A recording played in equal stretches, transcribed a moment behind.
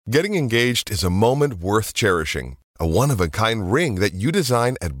Getting engaged is a moment worth cherishing. A one-of-a-kind ring that you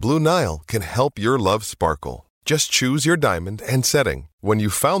design at Blue Nile can help your love sparkle. Just choose your diamond and setting. When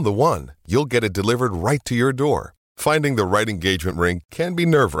you've found the one, you'll get it delivered right to your door. Finding the right engagement ring can be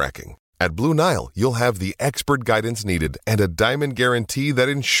nerve-wracking. At Blue Nile, you'll have the expert guidance needed and a diamond guarantee that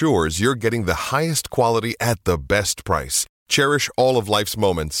ensures you're getting the highest quality at the best price. Cherish all of life's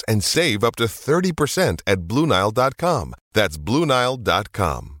moments and save up to 30% at BlueNile.com. That's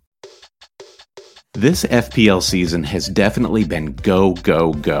BlueNile.com. This FPL season has definitely been go,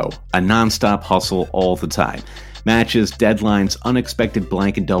 go, go. A nonstop hustle all the time. Matches, deadlines, unexpected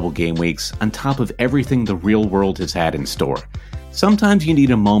blank and double game weeks, on top of everything the real world has had in store. Sometimes you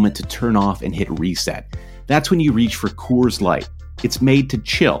need a moment to turn off and hit reset. That's when you reach for Coors Light. It's made to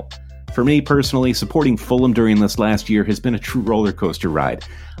chill. For me personally, supporting Fulham during this last year has been a true roller coaster ride.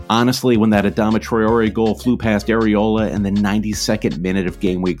 Honestly, when that Adama Traore goal flew past Areola in the 92nd minute of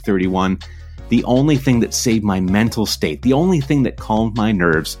game week 31, the only thing that saved my mental state, the only thing that calmed my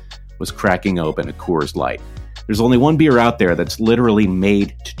nerves, was cracking open a Coors Light. There's only one beer out there that's literally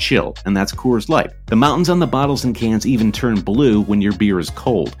made to chill, and that's Coors Light. The mountains on the bottles and cans even turn blue when your beer is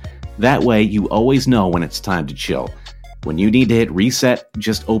cold. That way, you always know when it's time to chill. When you need to hit reset,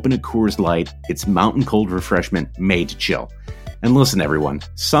 just open a Coors Light. It's mountain cold refreshment made to chill. And listen, everyone,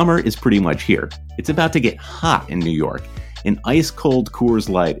 summer is pretty much here. It's about to get hot in New York. An ice-cold Coors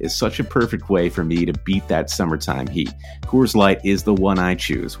Light is such a perfect way for me to beat that summertime heat. Coors Light is the one I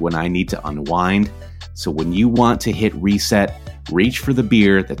choose when I need to unwind. So when you want to hit reset, reach for the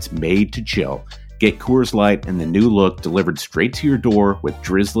beer that's made to chill. Get Coors Light and the new look delivered straight to your door with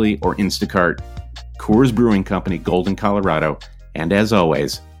Drizzly or Instacart. Coors Brewing Company, Golden, Colorado. And as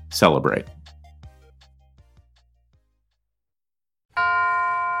always, celebrate.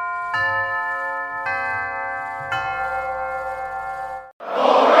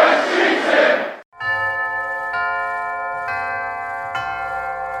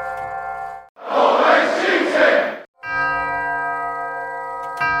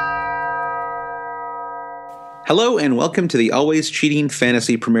 Hello and welcome to the Always Cheating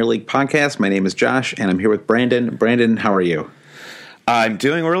Fantasy Premier League podcast. My name is Josh and I'm here with Brandon. Brandon, how are you? I'm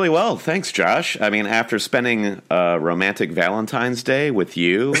doing really well. Thanks, Josh. I mean, after spending a romantic Valentine's Day with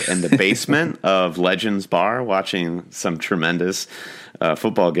you in the basement of Legends Bar, watching some tremendous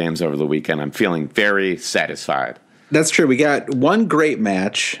football games over the weekend, I'm feeling very satisfied. That's true. We got one great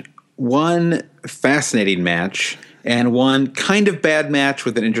match, one fascinating match, and one kind of bad match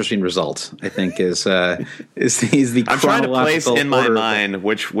with an interesting result. I think is the. I'm trying to place in my mind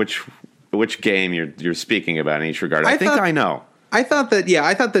which game you're speaking about in each regard. I think I know. I thought that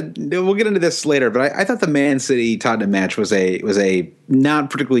we'll get into this later, but I thought the Man City Tottenham match was a not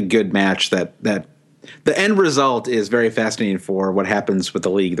particularly good match. That the end result is very fascinating for what happens with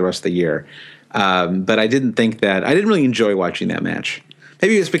the league the rest of the year. But I didn't really enjoy watching that match.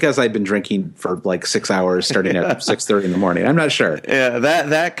 Maybe it's because I'd been drinking for like 6 hours starting at 6:30 in the morning. I'm not sure. Yeah,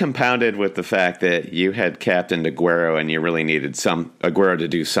 that compounded with the fact that you had captained Aguero and you really needed Aguero to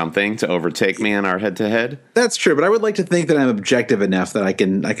do something to overtake me in our head-to-head. That's true, but I would like to think that I'm objective enough that I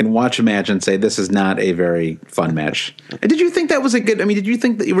can watch a match and say this is not a very fun match. Did you think that was a good? I mean,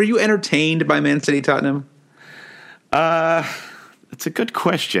 were you entertained by Man City Tottenham? It's a good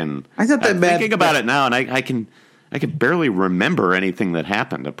question. I thought that thinking about it now, and I can barely remember anything that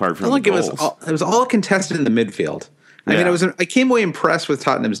happened apart from the goals. It was all contested in the midfield. I came away impressed with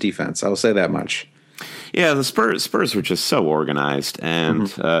Tottenham's defense. I will say that much. Yeah, the Spurs were just so organized, and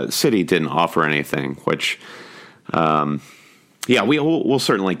City didn't offer anything, which, we'll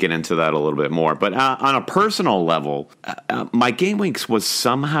certainly get into that a little bit more. But on a personal level, my game weeks was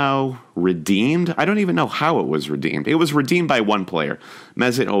somehow redeemed. I don't even know how it was redeemed. It was redeemed by one player,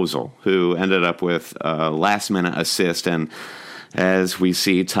 Mesut Ozil, who ended up with a last-minute assist. And as we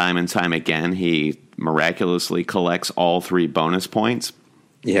see time and time again, he miraculously collects all 3 bonus points.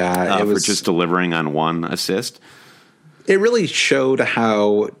 Yeah, for just delivering on one assist. It really showed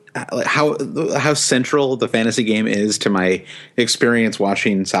how central the fantasy game is to my experience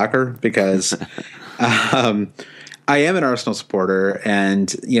watching soccer, because I am an Arsenal supporter, and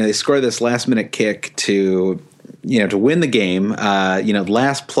they score this last minute kick to win the game,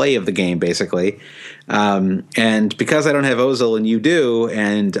 last play of the game basically. And because I don't have Ozil and you do,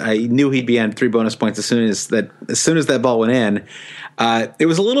 and I knew he'd be on 3 bonus points as soon as that ball went in, it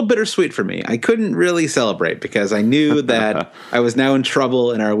was a little bittersweet for me. I couldn't really celebrate because I knew that I was now in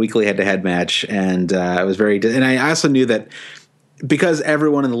trouble in our weekly head-to-head match, and I was and I also knew that because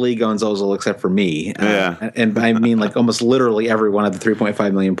everyone in the league owns Ozil except for me. And I mean, like, almost literally every one of the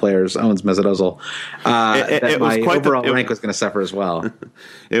 3.5 million players owns Mesut Ozil. My overall rank was going to suffer as well.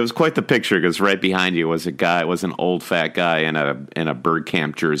 It was quite the picture, because right behind you was an old fat guy in a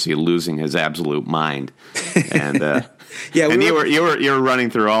Bergkamp jersey losing his absolute mind. And you were running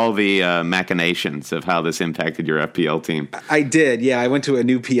through all the machinations of how this impacted your FPL team. I did, yeah. I went to a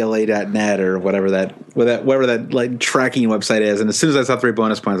new PLA.net or whatever that like tracking website is, and as soon as I saw 3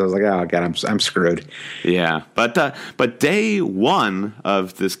 bonus points, I was like, oh god, I'm screwed. Yeah, but day one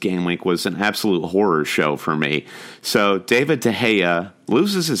of this game week was an absolute horror show for me. So David De Gea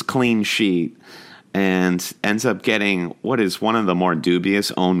loses his clean sheet and ends up getting what is one of the more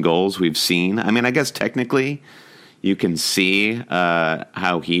dubious own goals we've seen. I mean, I guess technically you can see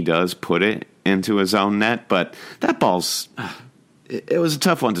how he does put it into his own net, but that ball's it was a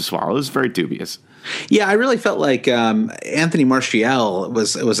tough one to swallow. It was very dubious. Yeah, I really felt like Anthony Martial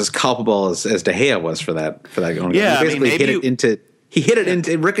was as culpable as De Gea was for that goal. Yeah, he hit it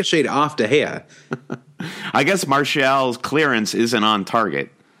into ricocheted off De Gea. I guess Martial's clearance isn't on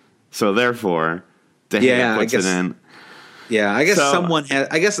target, so therefore De Gea puts it in. Yeah, I guess someone has.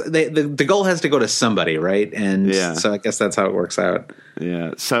 I guess the goal has to go to somebody, right? And so I guess that's how it works out.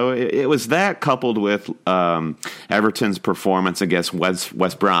 Yeah. So it was that coupled with Everton's performance against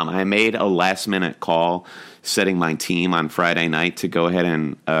West Brom. I made a last minute call setting my team on Friday night to go ahead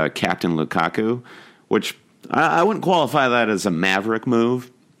and captain Lukaku, which I wouldn't qualify that as a maverick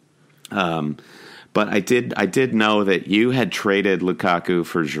move. But I did know that you had traded Lukaku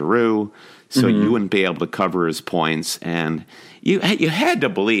for Giroud, so you wouldn't be able to cover his points, and you had to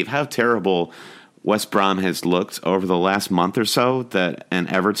believe how terrible West Brom has looked over the last month or so. And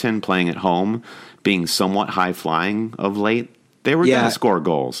Everton playing at home, being somewhat high flying of late, they were going to score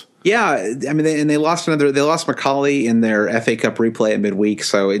goals. Yeah, I mean, they lost Macaulay in their FA Cup replay at midweek,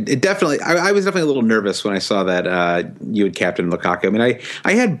 so it definitely. I was definitely a little nervous when I saw that you had captained Lukaku. I mean,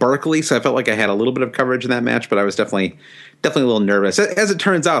 I had Barkley, so I felt like I had a little bit of coverage in that match, but I was definitely a little nervous. As it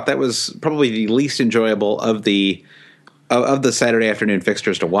turns out, that was probably the least enjoyable of the Saturday afternoon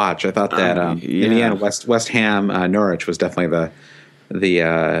fixtures to watch. I thought that in the end, West Ham Norwich was definitely the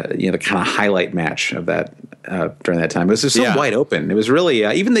kind of highlight match of that during that time. It was just so wide open. It was really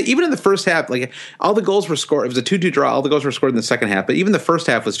even in the first half, like all the goals were scored. It was a 2-2 draw. All the goals were scored in the second half, but even the first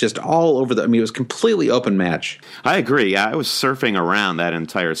half was just all over it was a completely open match. I agree. I was surfing around that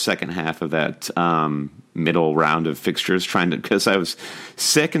entire second half of that middle round of fixtures because I was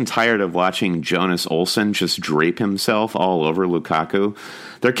sick and tired of watching Jonas Olsen just drape himself all over Lukaku.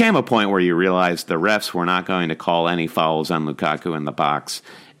 There came a point where you realized the refs were not going to call any fouls on Lukaku in the box,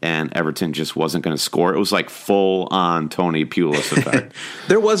 and Everton just wasn't going to score. It was like full-on Tony Pulis effect.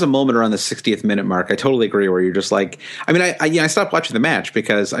 There was a moment around the 60th minute mark, I totally agree, where you're just like, I mean, I stopped watching the match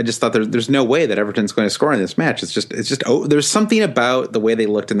because I just thought there's no way that Everton's going to score in this match. It's just there's something about the way they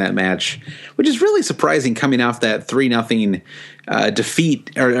looked in that match, which is really surprising coming off that 3-0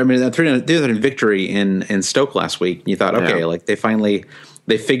 defeat, or I mean, that 3-0 victory in Stoke last week. You thought, okay, like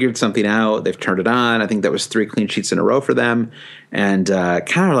they figured something out. They've turned it on. I think that was 3 clean sheets in a row for them, and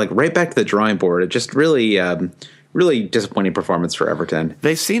kind of like right back to the drawing board. It just really, really disappointing performance for Everton.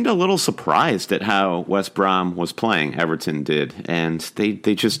 They seemed a little surprised at how West Brom was playing. Everton did, and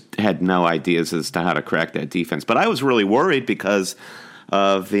they just had no ideas as to how to crack that defense. But I was really worried because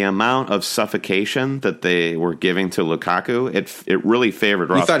of the amount of suffocation that they were giving to Lukaku. It really favored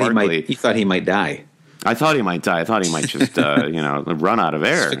Ross Barkley. You thought he might die. I thought he might die. I thought he might just, run out of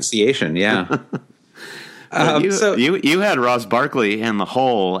air. Asphyxiation, yeah. You had Ross Barkley in the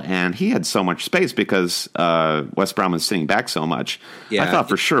hole, and he had so much space because West Brom was sitting back so much. Yeah. I thought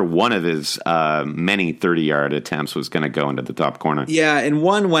for sure one of his many 30-yard attempts was going to go into the top corner. Yeah, and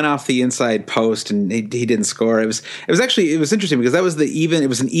one went off the inside post, and he didn't score. It was interesting because it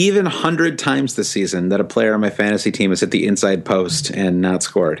was an even 100 times this season that a player on my fantasy team has hit the inside post and not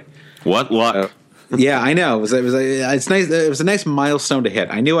scored. What luck! Yeah, I know. It's nice. It was a nice milestone to hit.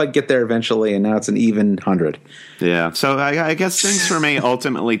 I knew I'd get there eventually, and now it's an even 100. Yeah. So I guess things for me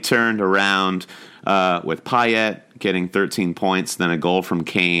ultimately turned around with Payet getting 13 points, then a goal from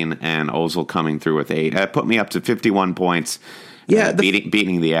Kane, and Ozil coming through with 8. That put me up to 51 points. Yeah,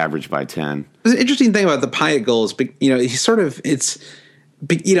 beating the average by 10. There's an interesting thing about the Payet goals, but he's sort of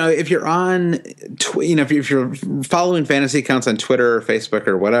But if you're on, if you're following fantasy accounts on Twitter or Facebook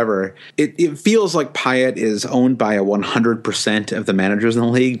or whatever, it feels like Payet is owned by 100% of the managers in the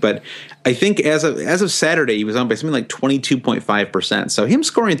league. But I think as of Saturday, he was owned by something like 22.5%. So him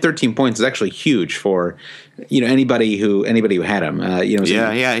scoring 13 points is actually huge for anybody who had him. He's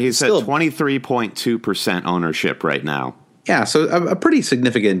at 23.2% ownership right now. Yeah, so a pretty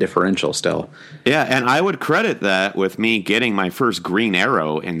significant differential still. Yeah, and I would credit that with me getting my first green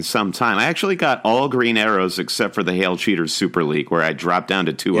arrow in some time. I actually got all green arrows except for the Hail Cheaters Super League, where I dropped down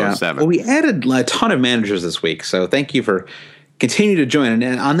to 207. Well, we added a ton of managers this week, so thank you for continuing to join.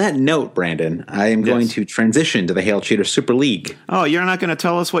 And on that note, Brandon, I am going to transition to the Hail Cheaters Super League. Oh, you're not going to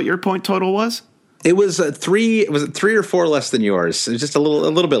tell us what your point total was? It was three. Was it 3 or 4 less than yours? It was just a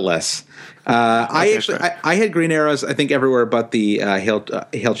little bit less. I had green arrows, I think, everywhere but the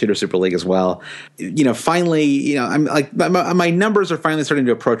Hail Cheater Super League as well. Finally, I'm like my numbers are finally starting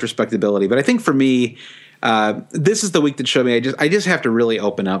to approach respectability. But I think for me, this is the week that showed me I just have to really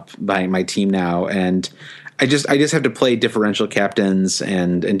open up my team now, and I just have to play differential captains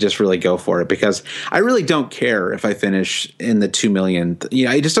and just really go for it, because I really don't care if I finish in the 2 million.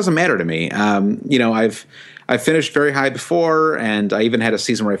 It just doesn't matter to me. I've finished very high before, and I even had a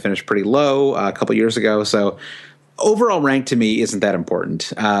season where I finished pretty low a couple years ago. So overall rank to me isn't that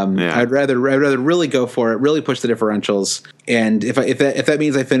important. I'd rather really go for it, really push the differentials. And if that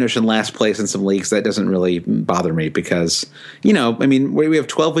means I finish in last place in some leagues, that doesn't really bother me, because we have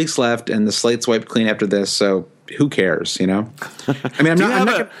 12 weeks left and the slate's wiped clean after this. So who cares? In our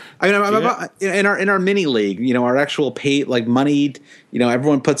mini league, our actual pay, like moneyed,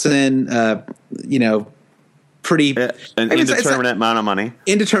 everyone puts in, pretty an indeterminate amount of money.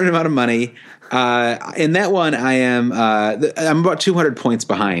 Indeterminate amount of money. In that one, I'm about 200 points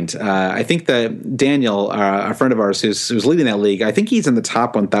behind. I think that Daniel, a friend of ours who's leading that league, I think he's in the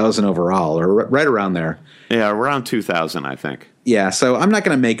top 1,000 overall, or right around there. Yeah, around 2,000, I think. Yeah, so I'm not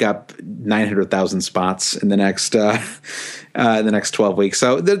going to make up 900,000 spots in the next 12 weeks.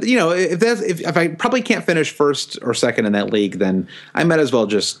 So if I probably can't finish first or second in that league, then I might as well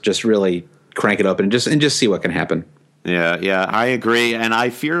just really crank it up and just see what can happen. Yeah, I agree, and I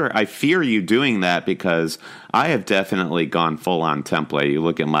fear you doing that, because I have definitely gone full on template. You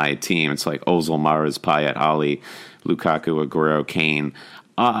look at my team; it's like Ozil, Mahrez, Payet, Ali, Lukaku, Aguero, Kane.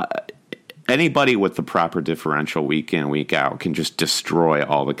 Anybody with the proper differential week in, week out can just destroy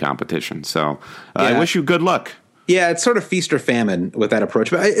all the competition. So I wish you good luck. Yeah, it's sort of feast or famine with that approach,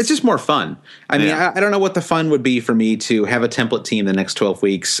 but it's just more fun. I mean, I don't know what the fun would be for me to have a template team the next 12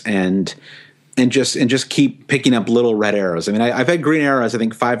 weeks and just keep picking up little red arrows. I mean, I've had green arrows, I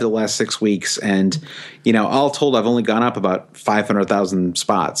think 5 of the last 6 weeks, and all told, I've only gone up about 500,000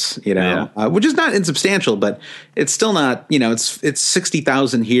 spots. Which is not insubstantial, but it's still not. It's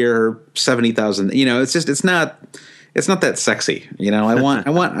 60,000 here, 70,000. It's not that sexy. I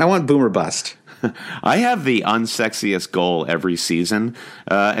want boom or bust. I have the unsexiest goal every season.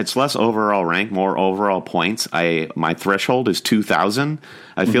 It's less overall rank, more overall points. My threshold is 2,000.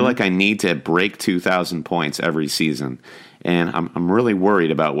 I feel like I need to break 2,000 points every season, and I'm really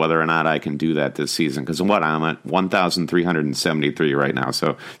worried about whether or not I can do that this season. Because I'm at 1,373 right now,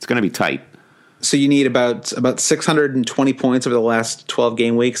 so it's going to be tight. So you need about 620 points over the last 12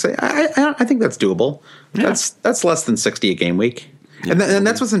 game weeks. I think that's doable. Yeah. That's less than 60 a game week. And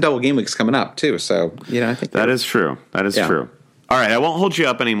that's what's in double game weeks coming up too. So I think that is true. That is true. All right, I won't hold you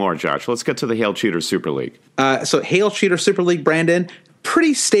up anymore, Josh. Let's get to the Hail Cheater Super League. So Hail Cheater Super League, Brandon,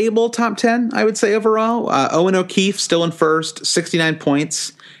 pretty stable top 10, I would say overall. Owen O'Keefe still in first, 69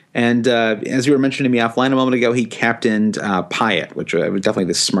 points. And as you were mentioning to me offline a moment ago, he captained Payet, which was definitely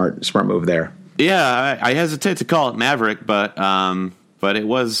the smart move there. Yeah, I hesitate to call it Maverick, but it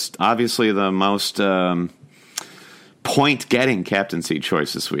was obviously the most point-getting captaincy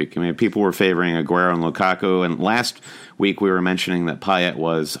choice this week. I mean, people were favoring Aguero and Lukaku, and last week we were mentioning that Payet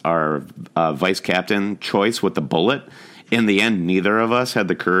was our vice-captain choice with the bullet. In the end, neither of us had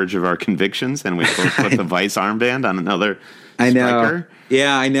the courage of our convictions, and we both put the vice armband on another striker.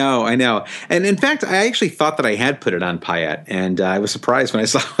 Yeah, I know. And in fact, I actually thought that I had put it on Payet, and I was surprised when I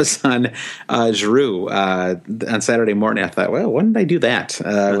saw it was on Giroud on Saturday morning. I thought, well, when did I do that?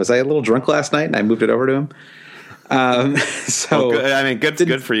 Was I a little drunk last night and I moved it over to him? Good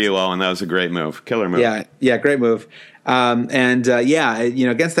for you, Owen. That was a great move, killer move. Yeah, great move. Against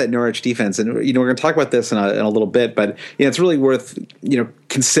that Norwich defense, and we're going to talk about this in a little bit, but it's really worth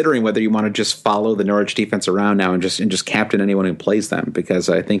considering whether you want to just follow the Norwich defense around now and just captain anyone who plays them, because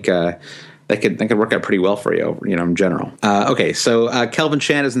I think that could work out pretty well for you, in general. Okay, so Kelvin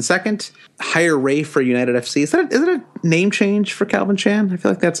Chan is in second. Hire Ray for United FC. Is it a name change for Calvin Chan? I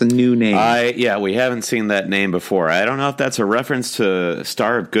feel like that's a new name. We haven't seen that name before. I don't know if that's a reference to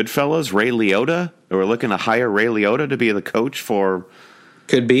star of Goodfellas, Ray Liotta. We're looking to hire Ray Liotta to be the coach for.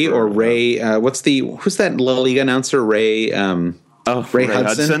 Could be, or Ray. Who's that La Liga announcer? Ray. Ray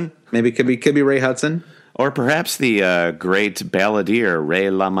Hudson. Maybe it could be Ray Hudson, or perhaps the great balladeer Ray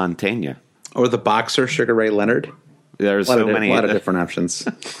LaMontagne. Or the boxer Sugar Ray Leonard. There's so many. A lot of different options.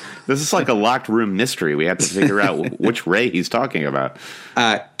 This is like a locked room mystery. We have to figure out which Ray he's talking about.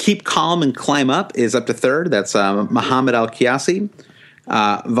 Keep Calm and Climb Up is up to third. That's Muhammad Al-Kiasi.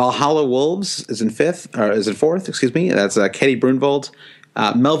 Valhalla Wolves is in fourth. Excuse me. That's Katie Brunvold.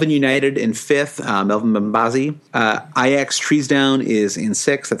 Melvin United in fifth. Melvin Mbazi. Ajax Treesdown is in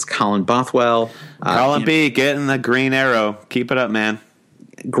sixth. That's Colin Bothwell. Colin B, getting the green arrow. Keep it up, man.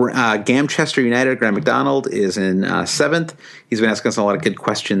 Gamchester United, Graham McDonald is in seventh. He's been asking us a lot of good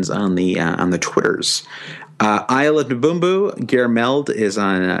questions on the Twitters. Isle of Nabumbu, Meld is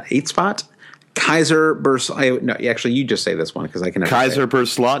on eighth spot. Kaiser no, actually, you just say this one because I can. Kaiser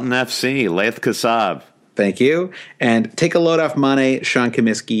Berslauten FC, Laith Kassab. Thank you. And Take a Load Off Mane, Sean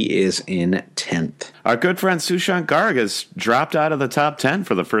Comiskey is in 10th. Our good friend Sushant Garg has dropped out of the top 10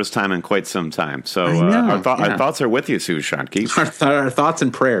 for the first time in quite some time. So our thoughts are with you, Sushant. Our thoughts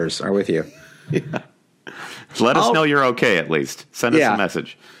and prayers are with you. Yeah. Let us know you're okay, at least. Send us a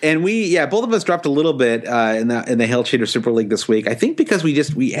message. And both of us dropped a little bit in the Hail Cheater Super League this week. I think because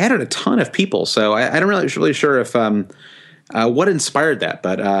we added a ton of people. So I don't really sure if what inspired that,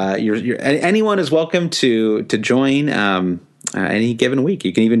 but anyone is welcome to join any given week.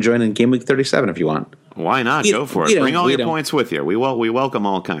 You can even join in Game Week 37 if you want. Why not? Go for it. Bring all your points with you. We welcome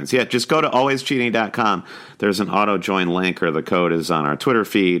all kinds. Yeah, just go to alwayscheating.com. There's an auto join link, or the code is on our Twitter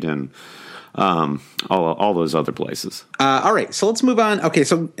feed and all those other places. All right, so let's move on. Okay,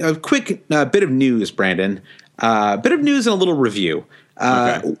 so a quick bit of news, Brandon. Bit of news and a little review.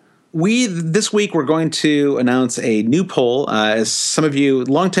 Okay. This week we're going to announce a new poll. As some of you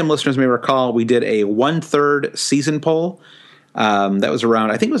longtime listeners may recall, we did a 1/3 season poll. That was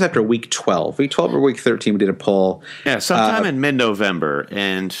around, I think it was after week 12. Week 12 or week 13 we did a poll. Yeah, sometime in mid-November.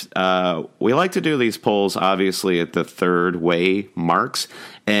 And we like to do these polls, obviously, at the third way marks.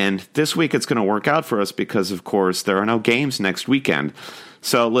 And this week it's going to work out for us because, of course, there are no games next weekend.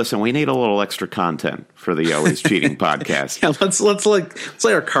 So listen, we need a little extra content for the Always Cheating podcast. Yeah, let's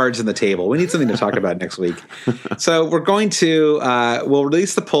lay our cards on the table. We need something to talk about next week. So we're going to we'll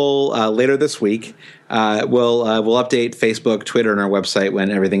release the poll later this week. We'll update Facebook, Twitter, and our website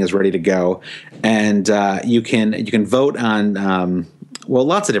when everything is ready to go, and you can vote on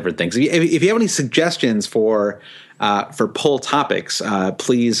lots of different things. If you have any suggestions for poll topics,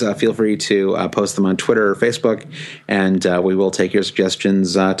 please feel free to post them on Twitter or Facebook, and we will take your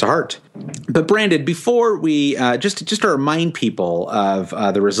suggestions to heart. But Brandon, before we just to remind people of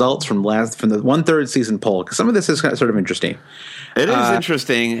the results from the 1/3 season poll, because some of this is sort of interesting. It is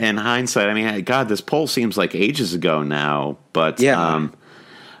interesting in hindsight. I mean, God, this poll seems like ages ago now, but in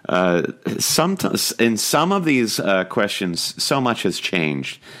some of these questions, so much has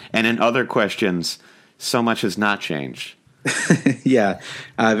changed, and in other questions, so much has not changed. Yeah,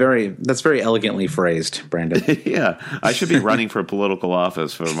 that's very elegantly phrased, Brandon. Yeah, I should be running for political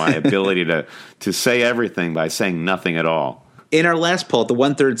office for my ability to say everything by saying nothing at all. In our last poll, at the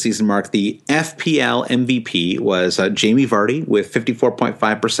 1/3 season mark, the FPL MVP was Jamie Vardy with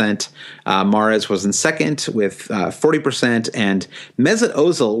 54.5%. Mahrez was in second with 40%, and Mesut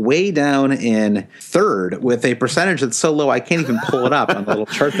Ozil way down in third with a percentage that's so low I can't even pull it up on the little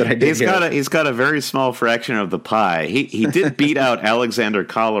chart that I did here. He's got a very small fraction of the pie. He did beat out Alexander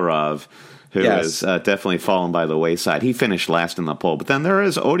Kolarov, who has definitely fallen by the wayside. He finished last in the poll. But then there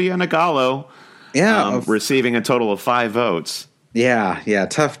is Odion Ighalo. Receiving a total of 5 votes. Yeah,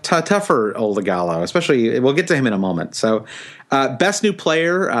 tougher old Ighalo, especially. We'll get to him in a moment. So, best new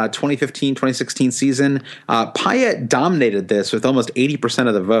player, 2015-2016 season. Payet dominated this with almost 80%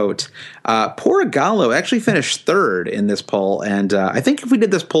 of the vote. Poor Ighalo actually finished third in this poll, and I think if we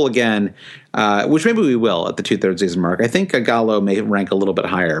did this poll again, which maybe we will at the 2/3 season mark, I think Ighalo may rank a little bit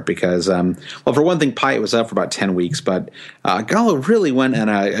higher because, for one thing, Payet was up for about 10 weeks, but Ighalo really went on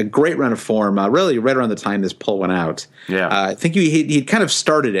a great run of form, really right around the time this poll went out. Yeah, I think he kind of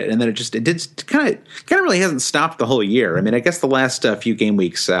started it, and then it did kind of really hasn't stopped the whole year. I mean, I guess the last few game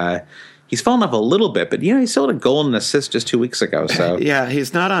weeks, he's fallen off a little bit, but he still had a goal and an assist just 2 weeks ago. So yeah,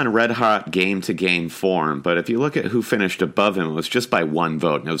 he's not on red hot game to game form. But if you look at who finished above him, it was just by 1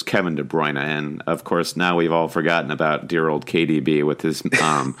 vote, and it was Kevin De Bruyne. And of course, now we've all forgotten about dear old KDB with his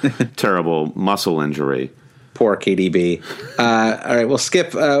terrible muscle injury. Poor KDB. All right, well,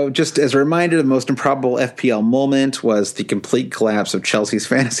 Skip, just as a reminder, the most improbable FPL moment was the complete collapse of Chelsea's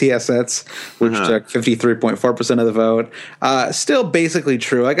fantasy assets, which took 53.4% of the vote. Still basically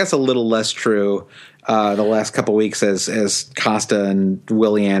true. I guess a little less true the last couple weeks as Costa and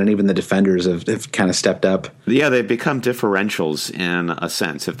Willian and even the defenders have kind of stepped up. Yeah, they've become differentials in a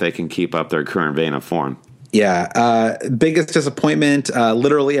sense if they can keep up their current vein of form. Biggest disappointment,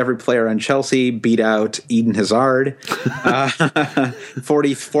 literally every player on Chelsea beat out Eden Hazard,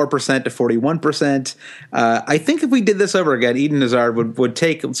 44% to 41%. I think if we did this over again, Eden Hazard would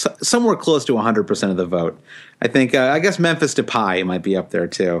take somewhere close to 100% of the vote. I think, I guess Memphis Depay might be up there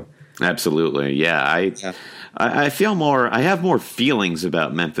too. Absolutely, yeah. I feel more. I have more feelings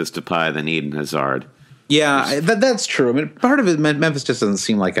about Memphis Depay than Eden Hazard. Yeah, that's true. I mean, part of it, Memphis just doesn't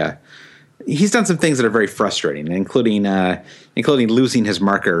seem like he's done some things that are very frustrating, including losing his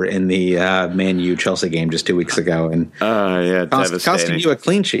marker in the Man U Chelsea game just 2 weeks ago, and costing you a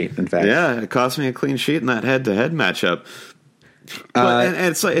clean sheet. In fact, yeah, it cost me a clean sheet in that head-to-head matchup. But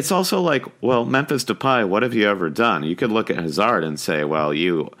and it's also like, well, Memphis Depay, what have you ever done? You could look at Hazard and say, well,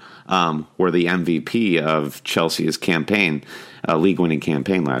 you were the MVP of Chelsea's campaign, league-winning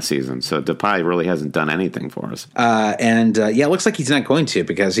campaign last season. So Depay really hasn't done anything for us. It looks like he's not going to,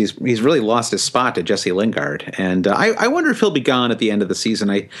 because he's really lost his spot to Jesse Lingard. And I wonder if he'll be gone at the end of the season.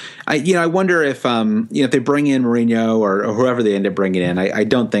 I wonder if if they bring in Mourinho or whoever they end up bringing in. I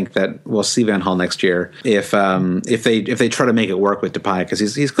don't think that we'll see Van Gaal next year if they try to make it work with Depay, because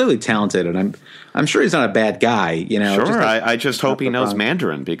he's clearly talented, and I'm sure he's not a bad guy. Sure. I just hope he knows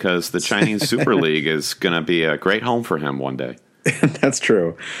Mandarin, because the Chinese Super League is going to be a great home for him one day. That's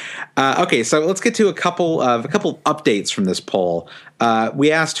true. Okay, so let's get to a couple updates from this poll.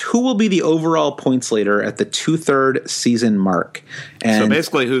 We asked who will be the overall points leader at the 2/3 season mark. And so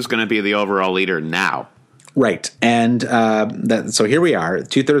basically, who's going to be the overall leader now? Right. And so here we are,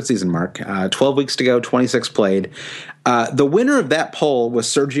 2/3 season mark, 12 weeks to go, 26 played. The winner of that poll was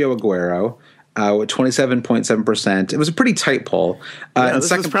Sergio Aguero, with 27.7%. It was a pretty tight poll.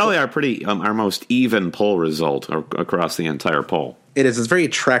 This is probably our most even poll result across the entire poll. It is. It's a very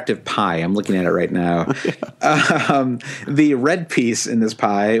attractive pie. I'm looking at it right now. The red piece in this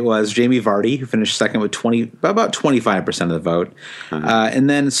pie was Jamie Vardy, who finished second with about 25% of the vote. And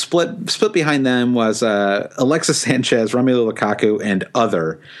then split behind them was Alexis Sanchez, Romelu Lukaku, and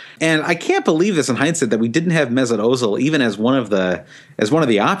other. And I can't believe this in hindsight that we didn't have Mesut Ozil even as one of the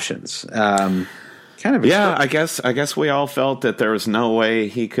options. I guess we all felt that there was no way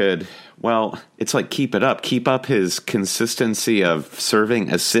he could. Well, it's like keep up his consistency of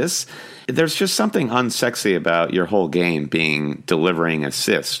serving assists. There's just something unsexy about your whole game being delivering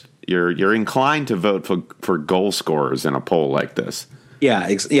assists. You're inclined to vote for goal scorers in a poll like this.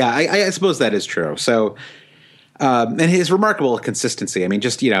 I suppose that is true. So, and his remarkable consistency. I mean,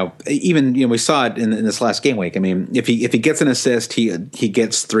 just we saw it in this last game week. I mean, if he gets an assist, he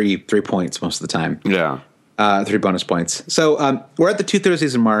gets three points most of the time. Yeah. 3 bonus points. So we're at the 2/3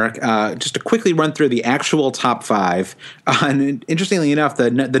 season mark. Just to quickly run through the actual top 5. And interestingly enough,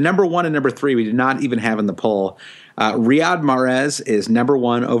 the number 1 and number 3 we did not even have in the poll. Riyad Mahrez is number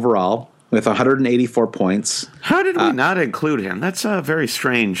 1 overall with 184 points. How did we not include him? That's very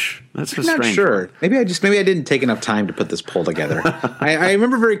strange. I'm not sure. Maybe I didn't take enough time to put this poll together. I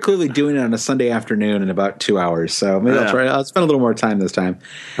remember very clearly doing it on a Sunday afternoon in about 2 hours. So maybe I'll spend a little more time this time.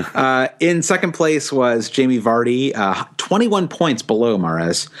 In second place was Jamie Vardy, 21 points below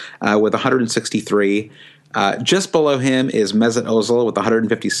Mahrez, with 163. Just below him is Mesut Ozil with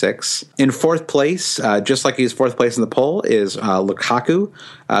 156. In fourth place, just like he's fourth place in the poll, is Lukaku,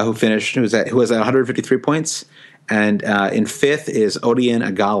 who has 153 points. And in fifth is Odion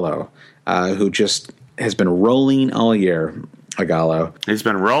Ighalo, who just has been rolling all year. Ighalo. He's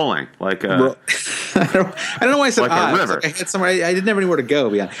been rolling like a. I don't know why I said like a river. I didn't have anywhere to go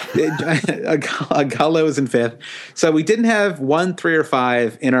beyond. Ighalo is in fifth, so we didn't have 1, 3, or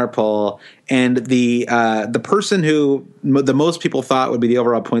 5 in our poll. And the person who the most people thought would be the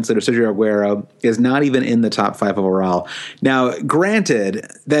overall points leader, Sergio Aguero, is not even in the top 5 overall. Now, granted,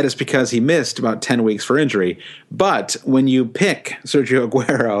 that is because he missed about 10 weeks for injury. But when you pick Sergio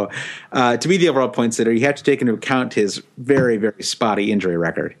Aguero to be the overall points leader, you have to take into account his very, very spotty injury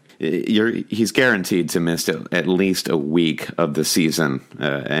record. He's guaranteed to miss at least a week of the season,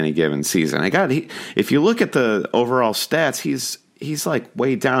 any given season. If you look at the overall stats, he's like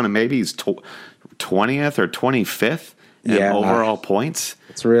way down, and maybe he's 20th or 25th in overall points.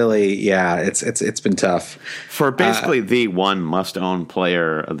 It's really, it's been tough for basically the one must-own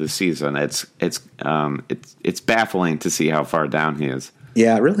player of the season. It's baffling to see how far down he is.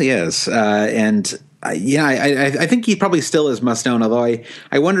 Yeah, it really is, I think he probably still is must-own, although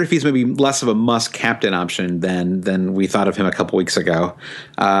I wonder if he's maybe less of a must-captain option than we thought of him a couple weeks ago.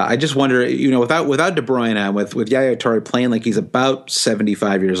 I just wonder, without De Bruyne, with Yaya Toure playing like he's about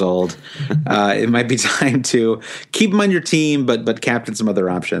 75 years old, it might be time to keep him on your team, but captain some other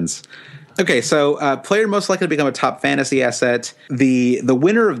options. Okay, so player most likely to become a top fantasy asset. The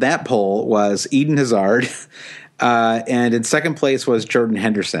winner of that poll was Eden Hazard, and in second place was Jordan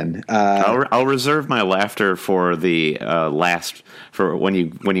Henderson. I'll reserve my laughter for the last for when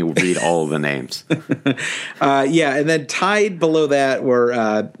you read all of the names. Yeah, and then tied below that were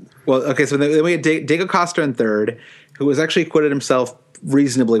so then we had Diego Costa in third, who has actually acquitted himself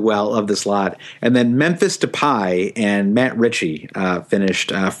reasonably well of this lot, and then Memphis Depay and Matt Ritchie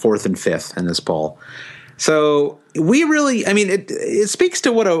finished fourth and fifth in this poll. So we really, I mean, it speaks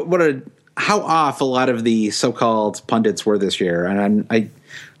to how off a lot of the so-called pundits were this year, and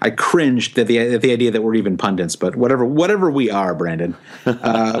I cringed at the idea that we're even pundits, but whatever we are, Brandon.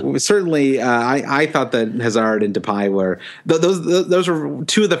 Certainly, I thought that Hazard and Depay were those were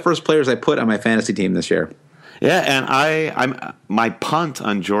two of the first players I put on my fantasy team this year. Yeah, and I'm my punt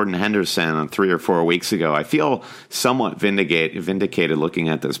on Jordan Henderson 3 or 4 weeks ago. I feel somewhat vindicated looking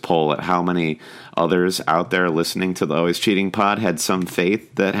at this poll at how many others out there listening to the Always Cheating Pod had some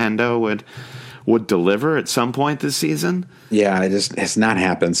faith that Hendo would deliver at some point this season. Yeah, it's not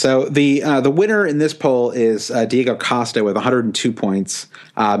happened. So the winner in this poll is Diego Costa with 102 points.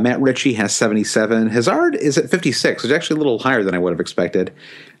 Matt Ritchie has 77. Hazard is at 56, which is actually a little higher than I would have expected.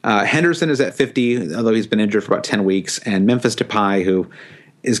 Henderson is at 50, although he's been injured for about 10 weeks. And Memphis Depay, who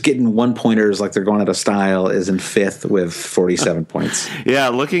is getting one-pointers like they're going out of style, is in fifth with 47 points. Yeah,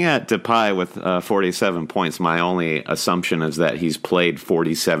 looking at Depay with 47 points, my only assumption is that he's played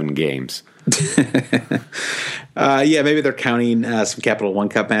 47 games. Yeah, maybe they're counting some Capital One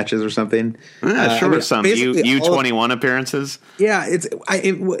Cup matches or something. Sure, some U21 appearances. Yeah,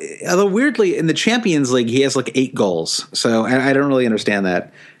 although weirdly in the Champions League he has like 8 goals, so I don't really understand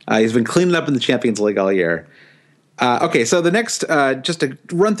that. He's been cleaning up in the Champions League all year. Okay, so the next, just to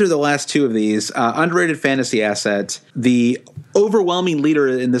run through the last two of these, underrated fantasy asset. The overwhelming leader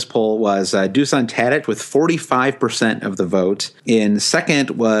in this poll was Dusan Tadic with 45% of the vote. In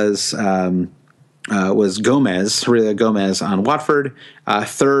second was Gomez, Heurelho Gomez on Watford.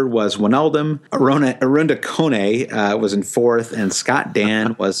 Third was Wijnaldum. Arunda Kone was in fourth, and Scott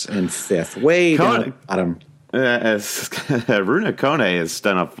Dan was in fifth. Way down at the bottom. Runa Kone has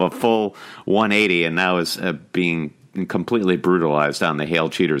done a full 180 and now is being completely brutalized on the Hail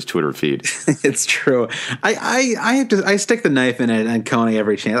Cheaters Twitter feed. It's true. I stick the knife in it on Kone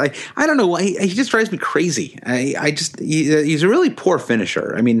every chance. I don't know why he just drives me crazy. He's a really poor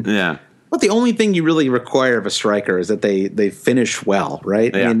finisher. I mean, yeah. But the only thing you really require of a striker is that they finish well,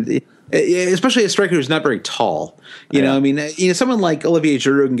 right? Yeah. I mean, especially a striker who's not very tall. You know, I mean, someone like Olivier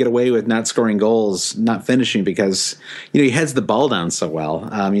Giroud can get away with not scoring goals, not finishing because he heads the ball down so well.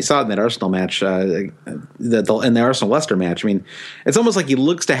 You saw it in that Arsenal match, in the Arsenal Leicester match. I mean, it's almost like he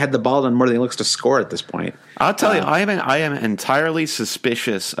looks to head the ball down more than he looks to score at this point. I'll tell you, I am entirely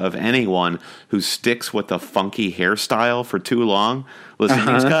suspicious of anyone who sticks with a funky hairstyle for too long. Listen,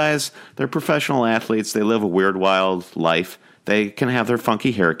 these guys, they're professional athletes. They live a weird, wild life. They can have their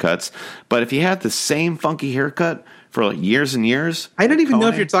funky haircuts. But if you had the same funky haircut for like years and years... I don't even know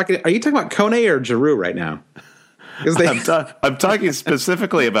if you're talking... Are you talking about Kone or Giroud right now? I'm talking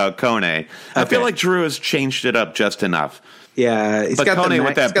specifically about Kone. Okay. I feel like Giroud has changed it up just enough. Yeah. But Kone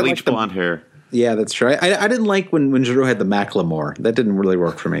with that bleach blonde hair... Yeah, that's true. I didn't like when Giroud had the Macklemore. That didn't really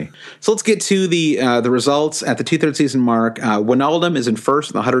work for me. So let's get to the results at the 2/3 season mark. Wijnaldum is in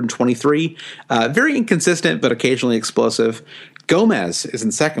first with 123. Very inconsistent, but occasionally explosive. Gomez is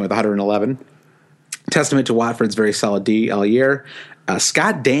in second with 111. Testament to Watford's very solid D all year.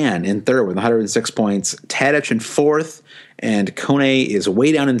 Scott Dan in third with 106 points. Tadic in fourth. And Kone is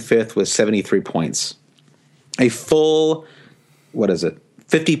way down in fifth with 73 points. A full,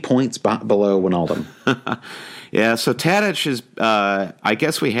 50 points below Wijnaldum. Yeah, so Tadic is, I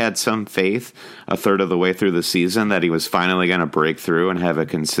guess we had some faith a third of the way through the season that he was finally going to break through and have a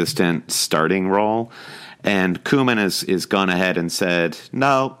consistent starting role. And Koeman is gone ahead and said,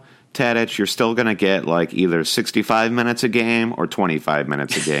 no, Tadic, you're still going to get like either 65 minutes a game or 25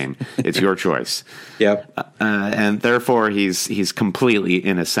 minutes a game. It's your choice. Yep. And therefore, he's completely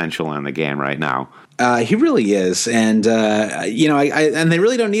inessential in the game right now. He really is, and and they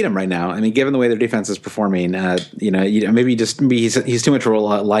really don't need him right now. I mean, given the way their defense is performing, maybe he's too much of a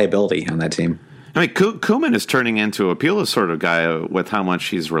liability on that team. I mean, Koeman is turning into a Pulis sort of guy with how much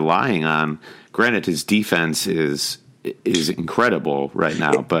he's relying on. Granted, his defense is incredible right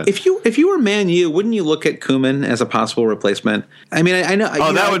now, but if you were Man U, wouldn't you look at Koeman as a possible replacement? I mean, I know.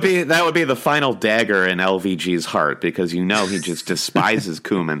 Oh, that would be the final dagger in LVG's heart because he just despises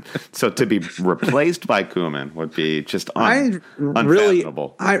Koeman. So to be replaced by Koeman would be just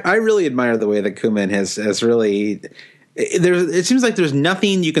unfathomable. I really admire the way that Koeman has really. it seems like there's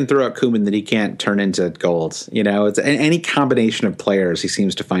nothing you can throw at Koeman that he can't turn into gold. You know, it's any combination of players. He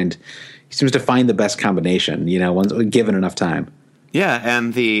seems to find the best combination. You know, once given enough time. Yeah,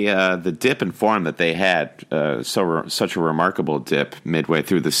 and the dip in form that they had, such a remarkable dip midway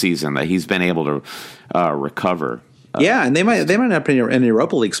through the season that he's been able to recover. Yeah, and they might end up in an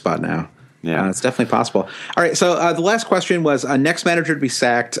Europa League spot now. Yeah, it's definitely possible. All right, so the last question was next manager to be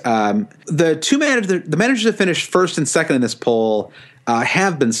sacked. The managers that finished first and second in this poll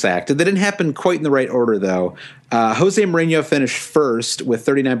have been sacked. That didn't happen quite in the right order, though. Jose Mourinho finished first with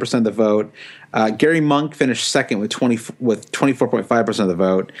 39% of the vote. Gary Monk finished second with 24.5% of the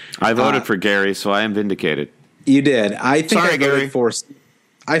vote. I voted for Gary, so I am vindicated. You did. I think Sorry, Gary.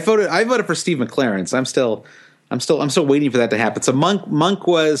 I voted for Steve McLaren. So I'm still waiting for that to happen. So Monk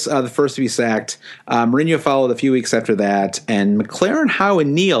was the first to be sacked. Mourinho followed a few weeks after that, and McLaren, Howe,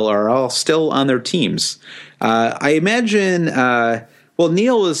 and Neal are all still on their teams. I imagine.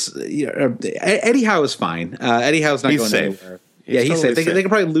 Neal was Eddie Howe is fine. Eddie Howe's not going safe. anywhere. He's safe. They can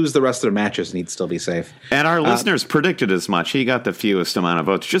probably lose the rest of their matches and he'd still be safe. And our listeners predicted as much. He got the fewest amount of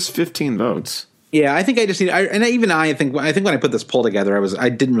votes, just 15 votes. Yeah, I think I just need. I think when I put this poll together, I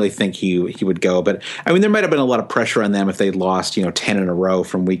didn't really think he would go, but I mean there might have been a lot of pressure on them if they'd lost 10 in a row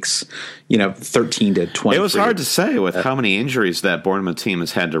from weeks 13 to 20. It was hard to say with how many injuries that Bournemouth team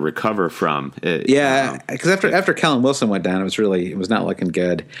has had to recover from. Because after Kellen Wilson went down, it was not looking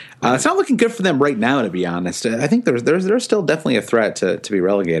good. It's not looking good for them right now, to be honest. I think there's still definitely a threat to be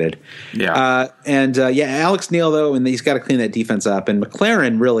relegated. Yeah, Alex Neil though, and he's got to clean that defense up. And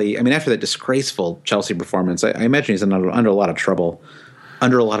McLaren really, I mean, after that disgraceful Chelsea performance, I imagine he's under a lot of trouble.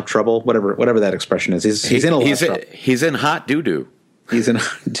 Under a lot of trouble, whatever that expression is. He's in a lot of trouble. He's in hot doo-doo. He's in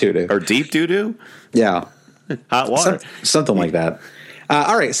doo-doo. Or deep doo-doo? Yeah. Hot water. Something like that.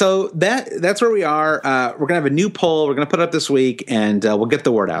 All right, so that's where we are. We're going to have a new poll. We're going to put it up this week, and we'll get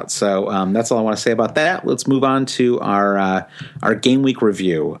the word out. So that's all I want to say about that. Let's move on to our game week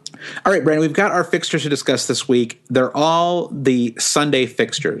review. All right, Brandon, we've got our fixtures to discuss this week. They're all the Sunday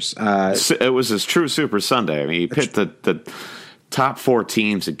fixtures. It was his true Super Sunday. I mean, he pit the top four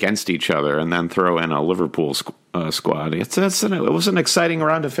teams against each other and then throw in a Liverpool squad. It was an exciting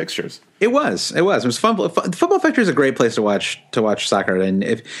round of fixtures. It was fun. Football Factory is a great place to watch soccer. And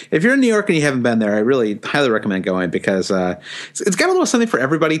if you're in New York and you haven't been there, I really highly recommend going because it's got a little something for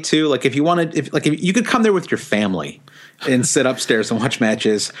everybody too. Like if you could come there with your family and sit upstairs and watch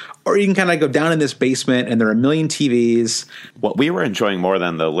matches, or you can kind of go down in this basement and there are a million TVs. What we were enjoying more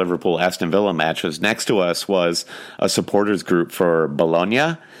than the Liverpool Aston Villa matches, next to us was a supporters group for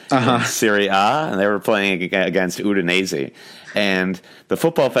Bologna in Serie A, and they were playing against Udinese. And the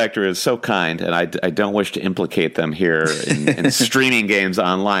Football Factory is so kind, and I don't wish to implicate them here in streaming games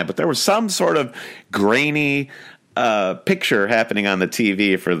online, but there was some sort of grainy picture happening on the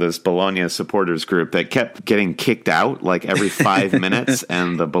TV for this Bologna supporters group that kept getting kicked out like every 5 minutes,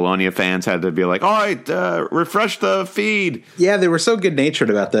 and the Bologna fans had to be like, "All right, refresh the feed." Yeah, they were so good natured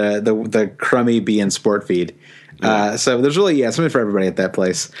about the crummy beIN Sport feed. So there's really something for everybody at that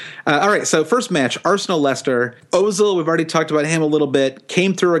place. All right, so first match, Arsenal-Leicester. Ozil, we've already talked about him a little bit.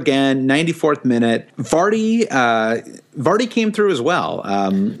 Came through again, 94th minute. Vardy came through as well.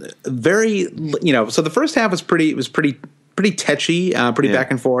 So the first half was pretty tetchy,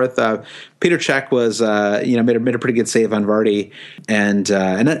 back and forth. Peter Cech was made a pretty good save on Vardy, and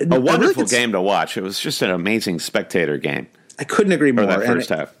a wonderful game to watch. It was just an amazing spectator game. I couldn't agree more. That first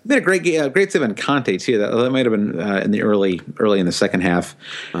half. Made a great save on Conte too. That might have been in the early in the second half.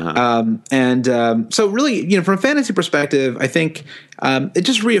 So really, from a fantasy perspective, I think it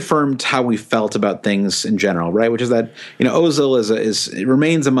just reaffirmed how we felt about things in general, right? Which is that Ozil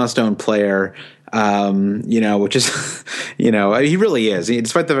remains a must-own player. Which is, he really is.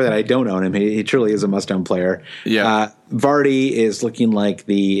 Despite the fact that I don't own him, he truly is a must-own player. Yeah. Vardy is looking like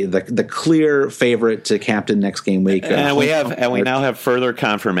the clear favorite to captain next game week. And we now have further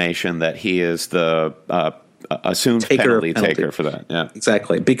confirmation that he is the assumed penalty taker for that. Yeah,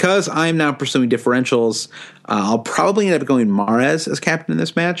 exactly. Because I'm now pursuing differentials, I'll probably end up going Mahrez as captain in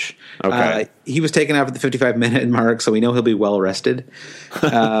this match. Okay. He was taken out at the 55-minute mark, so we know he'll be well rested.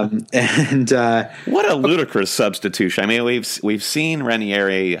 What a ludicrous substitution! I mean, we've seen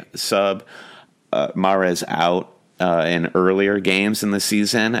Ranieri sub Mahrez out in earlier games in the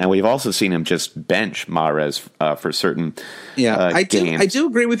season, and we've also seen him just bench Mahrez for certain games. I do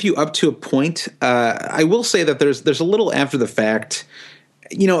agree with you up to a point. I will say that there's a little after the fact.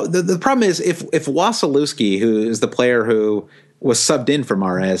 The problem is if Wasilewski, who is the player who was subbed in for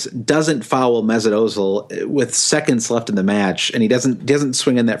Mahrez, doesn't foul Mesut Ozil with seconds left in the match, and he doesn't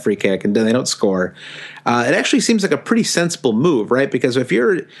swing in that free kick, and they don't score. It actually seems like a pretty sensible move, right? Because if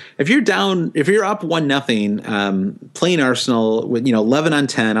you're up 1-0, playing Arsenal with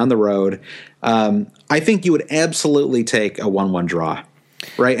 11-10 on the road, I think you would absolutely take a 1-1 draw.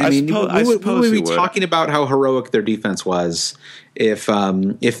 Right, I mean, we would be talking about how heroic their defense was if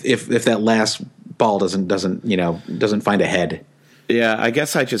that last ball doesn't find a head. Yeah, I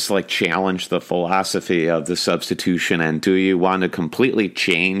guess I just challenge the philosophy of the substitution. And do you want to completely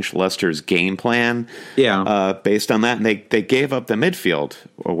change Leicester's game plan? Yeah, based on that, and they gave up the midfield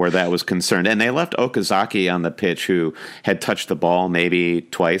where that was concerned, and they left Okazaki on the pitch, who had touched the ball maybe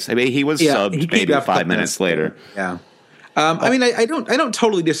twice. I mean, he was subbed maybe 5 minutes later. Yeah. I mean, I don't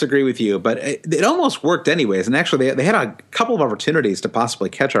totally disagree with you, but it almost worked anyways. And actually, they had a couple of opportunities to possibly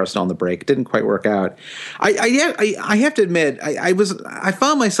catch Arsenal on the break. It didn't quite work out. I have to admit, I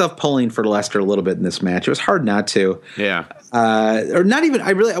found myself pulling for Leicester a little bit in this match. It was hard not to. Yeah. Or not even.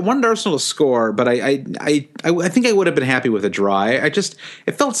 I wanted Arsenal to score, but I think I would have been happy with a draw.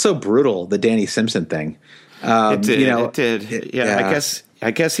 It felt so brutal, the Danny Simpson thing. It did. It did. Yeah.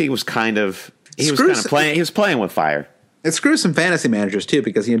 I guess he was kind of playing. He was playing with fire. It screws some fantasy managers too,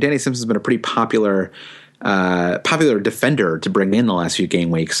 because Danny Simpson's been a pretty popular defender to bring in the last few game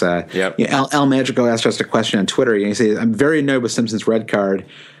weeks. Yep. Al Magico asked us a question on Twitter. He says, "I'm very annoyed with Simpson's red card."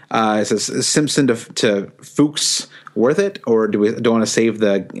 It says, "Is Simpson to Fuchs worth it, or do we want to save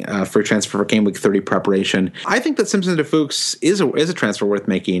the free transfer for game week 30 preparation?" I think that Simpson to Fuchs is a transfer worth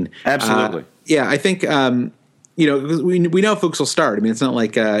making. Absolutely. Yeah, I think. We know Fuchs will start. I mean, it's not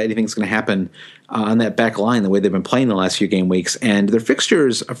like anything's going to happen on that back line the way they've been playing the last few game weeks. And their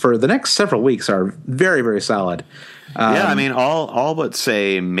fixtures for the next several weeks are very, very solid. I mean, all but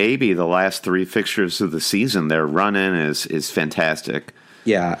say maybe the last 3 fixtures of the season, their run-in is fantastic.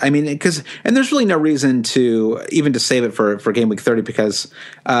 Yeah, I mean, and there's really no reason to save it for game week 30, because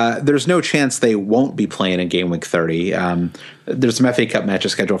there's no chance they won't be playing in game week 30. There's some FA Cup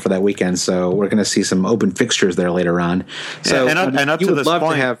matches scheduled for that weekend, so we're going to see some open fixtures there later on. So and up you to would this love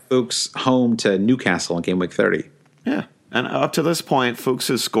point, to have Fuchs home to Newcastle in game week 30. Yeah. And up to this point, Fuchs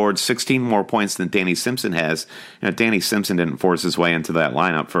has scored 16 more points than Danny Simpson has. Danny Simpson didn't force his way into that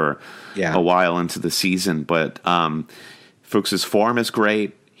lineup for a while into the season, but Fuchs's form is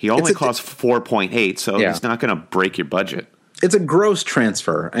great. He only costs 4.8, so he's not going to break your budget. It's a gross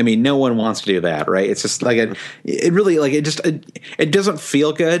transfer. I mean, no one wants to do that, right? It's just it doesn't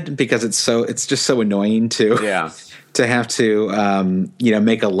feel good, because it's just so annoying to have to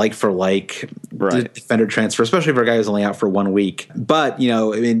make a like for like defender transfer, especially for a guy who's only out for 1 week. But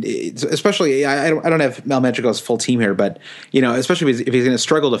I mean, especially I don't have Mel Magico's full team here, but especially if he's going to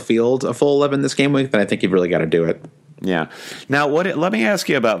struggle to field a full 11 this game week, then I think you've really got to do it. Yeah. Now, let me ask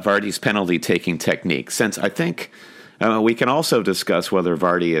you about Vardy's penalty taking technique, since I think we can also discuss whether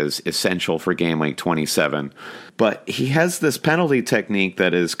Vardy is essential for game week 27. But he has this penalty technique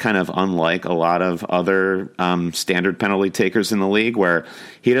that is kind of unlike a lot of other standard penalty takers in the league, where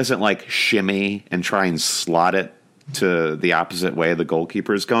he doesn't shimmy and try and slot it to the opposite way the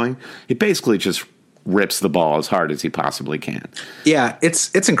goalkeeper is going. He basically just rips the ball as hard as he possibly can. Yeah,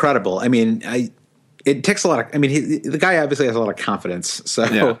 it's incredible. I mean, it takes a lot of. I mean, the guy obviously has a lot of confidence.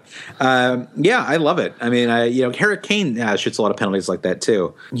 So, I love it. I mean, Harry Kane shoots a lot of penalties like that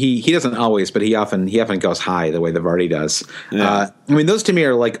too. He doesn't always, but he often goes high the way that Vardy does. Yeah. I mean, those to me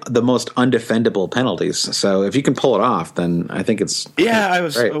are the most undefendable penalties. So if you can pull it off, then I think it's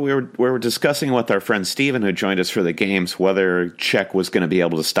great. We were discussing with our friend Steven, who joined us for the games, whether Cech was going to be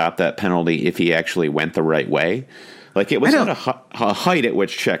able to stop that penalty if he actually went the right way. It was at a height at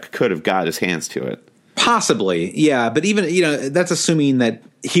which Cech could have got his hands to it. Possibly, yeah, but even that's assuming that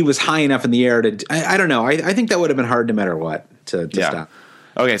he was high enough in the air to. I don't know. I think that would have been hard no matter what to stop.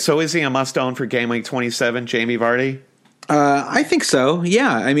 Okay, so is he a must-own for game week 27, Jamie Vardy? I think so.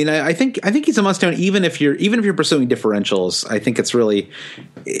 Yeah, I mean, I think he's a must-own even if you're pursuing differentials. I think it's really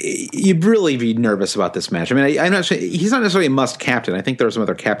you'd really be nervous about this match. I mean, I'm not sure he's not necessarily a must captain. I think there are some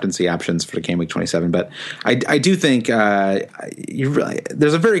other captaincy options for the game week 27, but I do think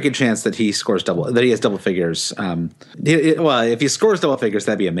there's a very good chance that he has double figures. If he scores double figures,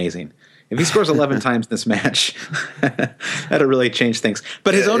 that'd be amazing. If he scores 11 times in this match, that'll really change things.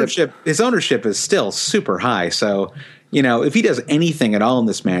 But his ownership is still super high. So, if he does anything at all in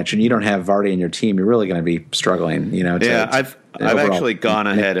this match and you don't have Vardy in your team, you're really going to be struggling. I've actually gone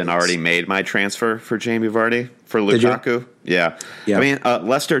ahead and already made my transfer for Jamie Vardy for Lukaku. Yeah. I mean,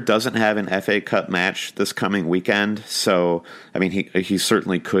 Leicester doesn't have an FA Cup match this coming weekend, so I mean, he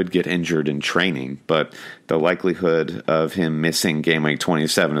certainly could get injured in training, but the likelihood of him missing game week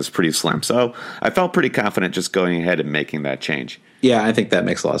 27 is pretty slim. So I felt pretty confident just going ahead and making that change. Yeah, I think that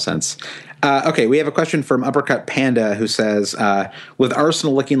makes a lot of sense. Okay, we have a question from Uppercut Panda who says, with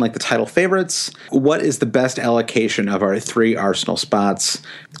Arsenal looking like the title favorites, what is the best allocation of our 3 Arsenal spots?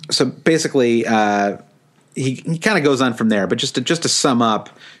 So basically, he kind of goes on from there, but just to sum up,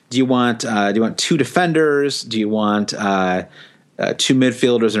 do you want 2 defenders? Do you want 2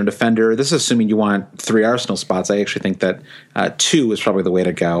 midfielders and a defender? This is assuming you want 3 Arsenal spots. I actually think that 2 is probably the way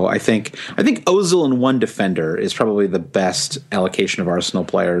to go. I think Ozil and 1 defender is probably the best allocation of Arsenal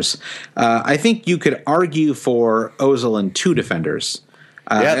players. I think you could argue for Ozil and 2 defenders.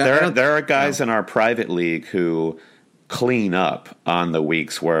 There are guys in our private league who clean up on the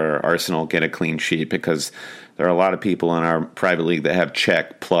weeks where Arsenal get a clean sheet, because there are a lot of people in our private league that have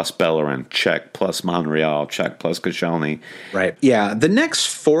Cech plus Bellerin, Cech plus Monreal, Cech plus Koscielny. Right. Yeah. The next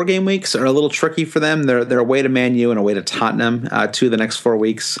 4 game weeks are a little tricky for them. They're away to Man U and away to Tottenham 2 of the next 4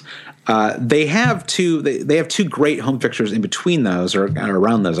 weeks. They have 2 great home fixtures in between those, or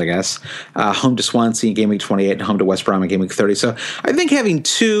around those, I guess. Home to Swansea in game week 28 and home to West Brom in game week 30. So I think having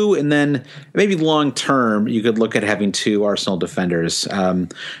 2, and then maybe long term you could look at having 2 Arsenal defenders.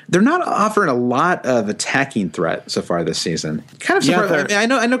 They're not offering a lot of attacking threat so far this season. Kind of surprised. I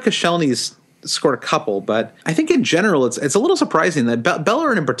know Koscielny's scored a couple, but I think in general it's a little surprising that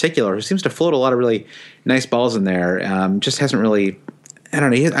Bellerin in particular, who seems to float a lot of really nice balls in there, just hasn't really. I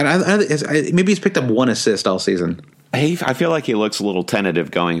don't know. Maybe he's picked up 1 assist all season. I feel like he looks a little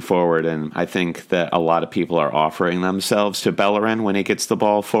tentative going forward, and I think that a lot of people are offering themselves to Bellerin when he gets the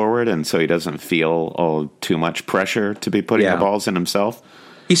ball forward, and so he doesn't feel too much pressure to be putting the balls in himself.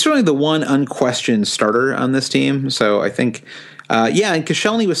 He's certainly the one unquestioned starter on this team, so I think, and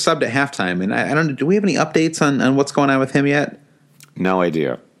Koscielny was subbed at halftime, and I don't know, do we have any updates on what's going on with him yet? No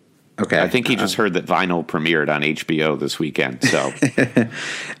idea. Okay. I think he just heard that Vinyl premiered on HBO this weekend. So,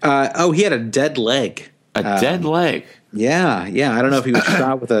 he had a dead leg. A dead leg. Yeah. I don't know if he was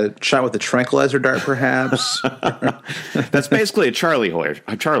shot with a tranquilizer dart, perhaps. That's basically a Charlie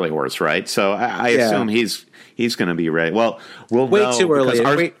horse, right? So I assume he's going to be ready. Well, we'll know too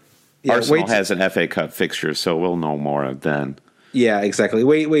early. Arsenal has an FA Cup fixture, so we'll know more then. Yeah, exactly.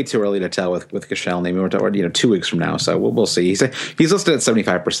 Way too early to tell with Koscielny. I mean, we're talking, 2 weeks from now, so we'll see. He's listed at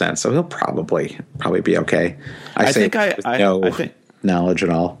 75%, so he'll probably be okay. I think knowledge at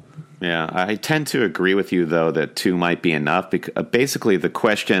all. Yeah, I tend to agree with you though that 2 might be enough. Because basically, the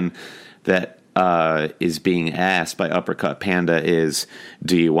question that is being asked by Uppercut Panda is: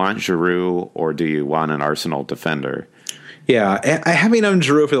 do you want Giroud or do you want an Arsenal defender? Yeah, having known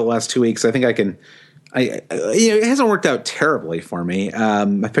Giroud for the last 2 weeks, I think I can. It hasn't worked out terribly for me.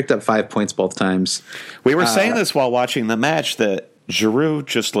 I picked up 5 points both times. We were saying this while watching the match, that Giroud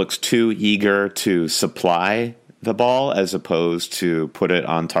just looks too eager to supply the ball as opposed to put it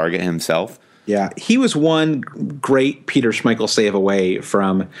on target himself. Yeah, he was one great Peter Schmeichel save away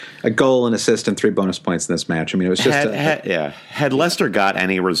from a goal, an assist, and 3 bonus points in this match. I mean, it was just had Leicester got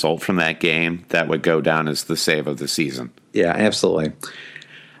any result from that game, that would go down as the save of the season. Yeah, absolutely.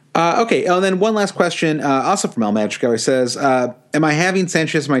 Okay, and then one last question, also from El Magico. He says, am I having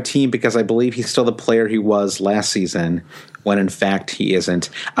Sanchez in my team because I believe he's still the player he was last season, when in fact he isn't?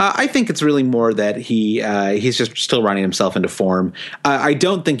 I think it's really more that he's just still running himself into form. I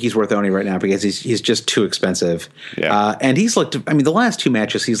don't think he's worth owning right now because he's just too expensive. Yeah. And he's looked, I mean, the last 2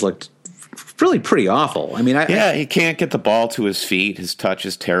 matches he's looked really pretty awful. I mean, he can't get the ball to his feet. His touch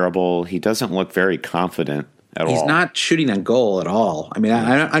is terrible. He doesn't look very confident. He's not shooting on goal at all. I mean,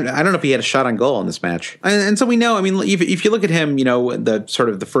 I don't know if he had a shot on goal in this match. And so we know, I mean, if you look at him, the sort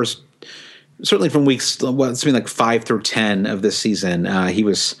of the first, certainly from weeks, something like 5 through 10 of this season, he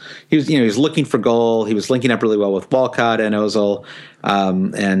was looking for goal. He was linking up really well with Walcott and Ozil.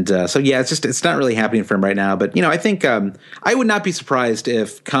 It's not really happening for him right now. But, I think I would not be surprised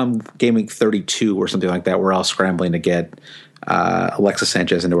if come game week 32 or something like that, we're all scrambling to get Alexis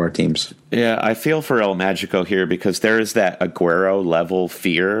Sanchez into our teams. Yeah, I feel for El Magico here because there is that Aguero level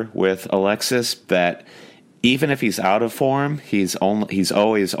fear with Alexis that even if he's out of form, he's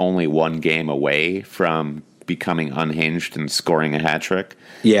always only 1 game away from becoming unhinged and scoring a hat trick.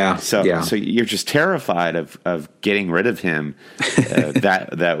 Yeah. So you're just terrified of getting rid of him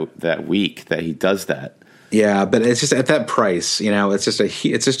that week that he does that. Yeah, but it's just at that price,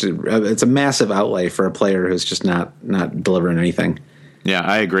 it's a massive outlay for a player who's just not delivering anything. Yeah,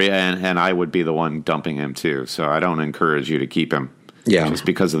 I agree, and I would be the one dumping him too. So I don't encourage you to keep him. Yeah, just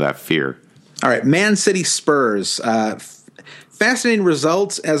because of that fear. All right, Man City Spurs. Fascinating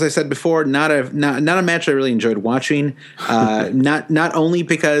results, as I said before. Not a match I really enjoyed watching. Not only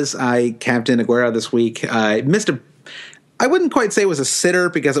because I captained Aguero this week. I missed I wouldn't quite say it was a sitter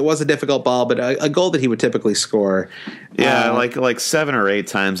because it was a difficult ball, but a goal that he would typically score. Yeah, like 7 or 8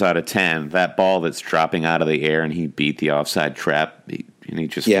 times out of 10, that ball that's dropping out of the air and he beat the offside trap, and he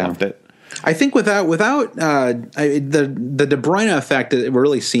just fluffed it. I think without the De Bruyne effect, we're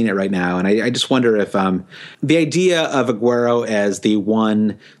really seeing it right now, and I just wonder if the idea of Aguero as the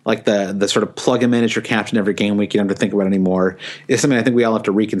one, like the sort of plug him in as your captain every game week, you don't have to think about anymore, is something I think we all have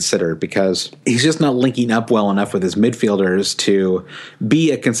to reconsider because he's just not linking up well enough with his midfielders to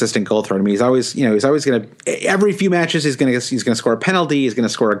be a consistent goal threat. I mean, he's always going to every few matches he's going to score a penalty, he's going to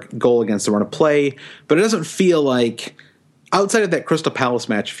score a goal against the run of play, but it doesn't feel like. Outside of that Crystal Palace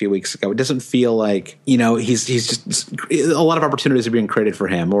match a few weeks ago, it doesn't feel like he's just a lot of opportunities are being created for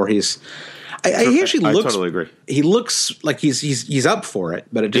him, or he actually looks. I totally agree. He looks like he's up for it,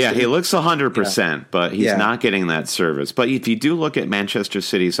 but he looks 100%, but he's not getting that service. But if you do look at Manchester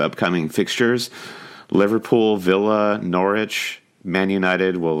City's upcoming fixtures, Liverpool, Villa, Norwich, Man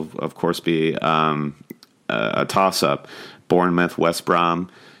United will of course be a toss-up. Bournemouth, West Brom,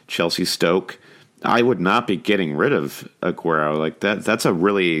 Chelsea, Stoke. I would not be getting rid of Aguero like that. That's a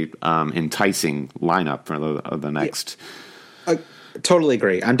really enticing lineup for the next. I totally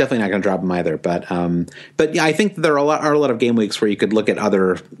agree. I'm definitely not going to drop him either. But yeah, I think there are a lot of game weeks where you could look at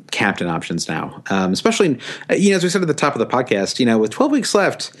other captain options now. Especially, as we said at the top of the podcast, with 12 weeks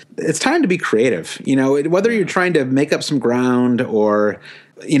left, it's time to be creative. Whether you're trying to make up some ground or.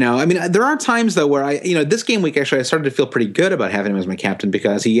 There are times though where this game week actually I started to feel pretty good about having him as my captain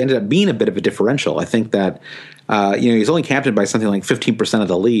because he ended up being a bit of a differential. I think that he's only captained by something like 15% of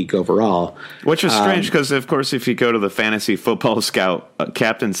the league overall, which is strange because of course if you go to the Fantasy Football Scout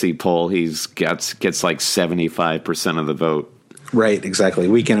captaincy poll, he's gets like 75% of the vote. Right, exactly.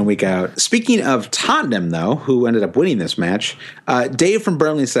 Week in and week out. Speaking of Tottenham, though, who ended up winning this match, Dave from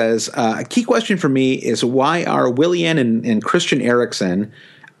Burnley says, a key question for me is why are Willian and Christian Eriksen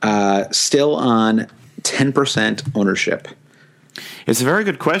still on 10% ownership? It's a very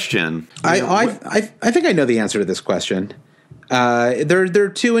good question. I think I know the answer to this question. They're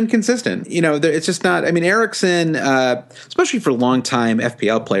too inconsistent. It's just not. I mean, Eriksen, especially for long-time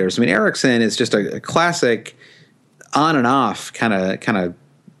FPL players. I mean, Eriksen is just a classic on and off kind of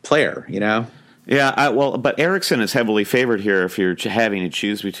player. Yeah, but Eriksen is heavily favored here if you're having to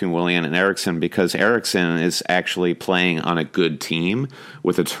choose between Willian and Eriksen because Eriksen is actually playing on a good team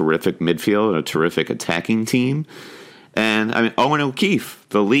with a terrific midfield and a terrific attacking team. And I mean, Owen O'Keefe,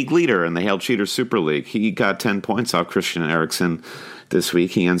 the league leader in the Hail Cheater Super League, he got 10 points off Christian Eriksen this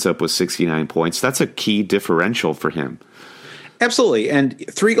week. He ends up with 69 points. That's a key differential for him. Absolutely. And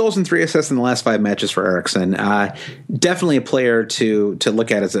 3 goals and 3 assists in the last 5 matches for Eriksen. Definitely a player to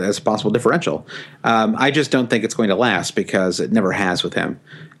look at as a possible differential. I just don't think it's going to last because it never has with him.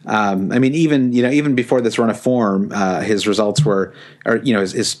 Even before this run of form, his results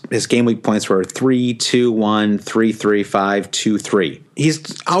his game week points were 3, 2, 1, 3, 3, 5, 2, 3.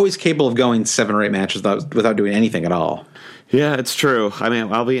 He's always capable of going 7 or 8 matches without doing anything at all. Yeah, it's true. I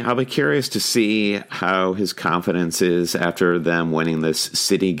mean, I'll be curious to see how his confidence is after them winning this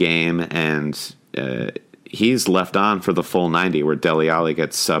City game, and he's left on for the full 90, where Dele Alli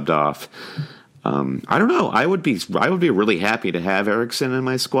gets subbed off. I don't know. I would be really happy to have Eriksen in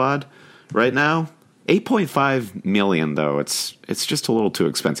my squad right now. 8.5 million though. It's just a little too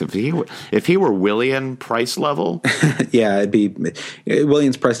expensive. If he were Willian price level, yeah, it'd be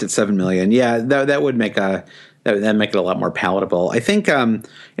Willian's priced at 7 million. Yeah, that would make That make it a lot more palatable. I think, and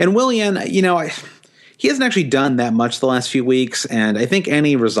Willian, he hasn't actually done that much the last few weeks, and I think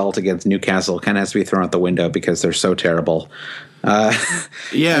any result against Newcastle kind of has to be thrown out the window because they're so terrible.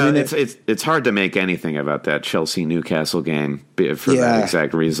 It's hard to make anything about that Chelsea Newcastle game for that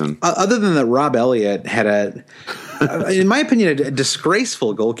exact reason. Other than that, Rob Elliott had in my opinion, a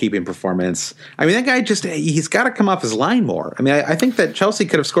disgraceful goalkeeping performance. I mean, that guy he's got to come off his line more. I mean, I think that Chelsea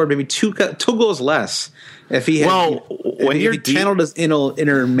could have scored maybe two goals less if he had channeled his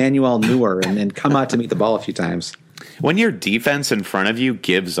inner Manuel Neuer and come out to meet the ball a few times. When your defense in front of you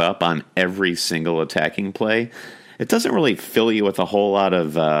gives up on every single attacking play, it doesn't really fill you with a whole lot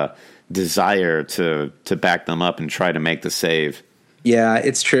of desire to back them up and try to make the save. Yeah,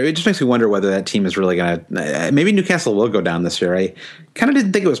 it's true. It just makes me wonder whether that team is really going to. Maybe Newcastle will go down this year. I kind of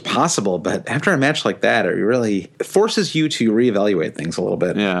didn't think it was possible, but after a match like that, it really forces you to reevaluate things a little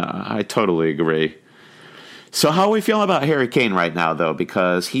bit. Yeah, I totally agree. So how are we feeling about Harry Kane right now, though?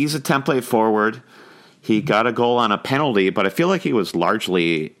 Because he's a template forward. He got a goal on a penalty, but I feel like he was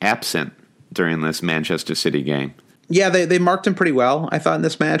largely absent during this Manchester City game. Yeah, they marked him pretty well, I thought, in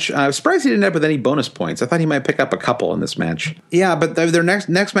this match. I was surprised he didn't end up with any bonus points. I thought he might pick up a couple in this match. Yeah, but their next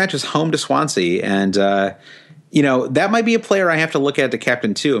match is home to Swansea, and that might be a player I have to look at to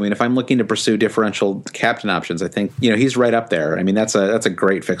captain too. I mean, if I'm looking to pursue differential captain options, I think he's right up there. I mean, that's a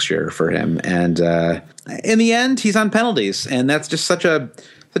great fixture for him, and in the end, he's on penalties, and that's just such a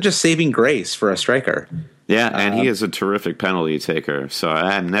saving grace for a striker. Yeah, and he is a terrific penalty taker, so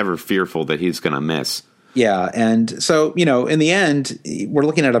I'm never fearful that he's going to miss. Yeah, and so, in the end, we're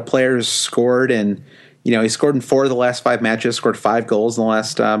looking at a player who's scored, and, he scored in 4 of the last 5 matches, scored 5 goals in the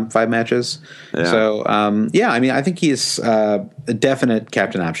last 5 matches. Yeah. So, I mean, I think he's a definite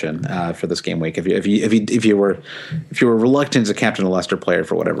captain option for this game week if you were reluctant to captain a Leicester player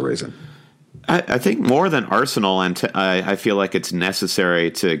for whatever reason. I think more than Arsenal, and I feel like it's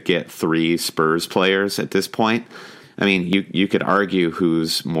necessary to get 3 Spurs players at this point. I mean, you could argue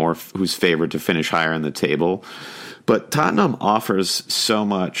who's favored to finish higher in the table, but Tottenham offers so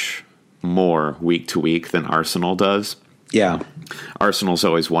much more week to week than Arsenal does. Yeah. Arsenal's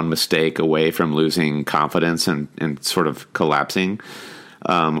always one mistake away from losing confidence and sort of collapsing,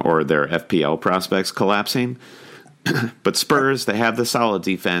 or their FPL prospects collapsing. But Spurs, they have the solid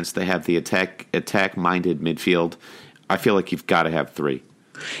defense. They have the attack-minded midfield. I feel like you've got to have 3.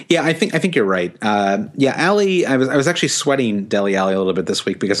 Yeah, I think you're right. Ali, I was actually sweating Dele Alli a little bit this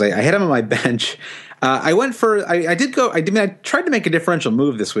week because I had him on my bench. I tried to make a differential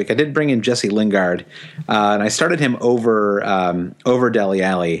move this week. I did bring in Jesse Lingard, and I started him over Dele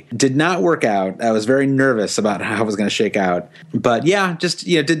Alli. Did not work out. I was very nervous about how it was going to shake out. But yeah,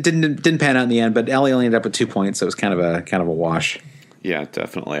 didn't pan out in the end. But Alli only ended up with 2 points, so it was kind of a wash. Yeah,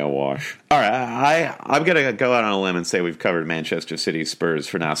 definitely a wash. All right, I'm going to go out on a limb and say we've covered Manchester City Spurs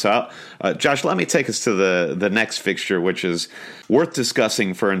for now. So, Josh, let me take us to the next fixture, which is worth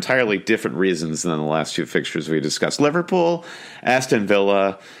discussing for entirely different reasons than the last 2 fixtures we discussed. Liverpool, Aston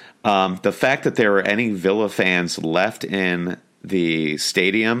Villa. The fact that there were any Villa fans left in the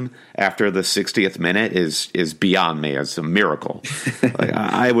stadium after the 60th minute is beyond me. It's a miracle.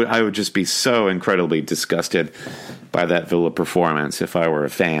 I would just be so incredibly disgusted by that Villa performance if I were a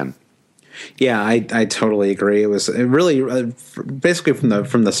fan. Yeah, I totally agree. It was really basically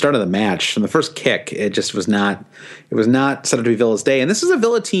from the start of the match, from the first kick, it just was not set up to be Villa's day. And this is a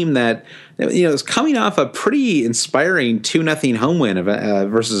Villa team that is coming off a pretty inspiring 2-0 home win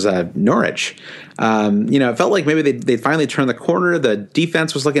versus Norwich. It felt like maybe they finally turned the corner. The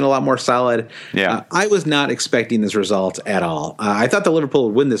defense was looking a lot more solid. Yeah, I was not expecting this result at all. I thought that Liverpool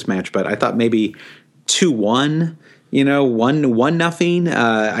would win this match, but I thought maybe 2-1. 1-0.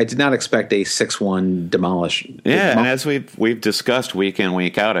 I did not expect a 6-1 demolish. Yeah, and as we've discussed week in,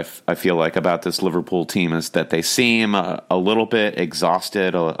 week out, I feel like about this Liverpool team is that they seem a little bit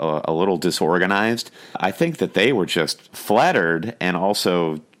exhausted, a little disorganized. I think that they were just flattered and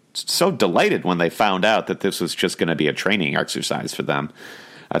also so delighted when they found out that this was just going to be a training exercise for them.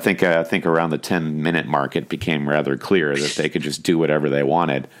 I think around the 10-minute mark, it became rather clear that they could just do whatever they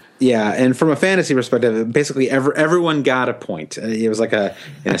wanted. Yeah, and from a fantasy perspective, basically everyone got a point. It was like an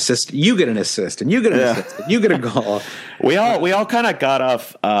assist. You get an assist, and you get an assist, and you get a goal. We all kind of got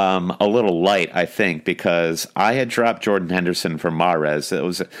off a little light, I think, because I had dropped Jordan Henderson for Mahrez. It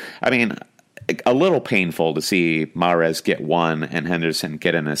was, a little painful to see Mahrez get 1 and Henderson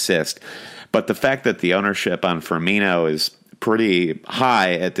get an assist. But the fact that the ownership on Firmino is pretty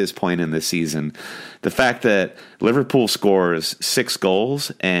high at this point in the season, the fact that Liverpool scores 6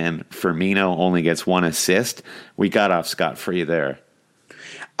 goals and Firmino only gets 1 assist, we got off scot-free there.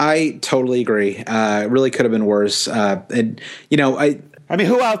 I totally agree. It really could have been worse. Who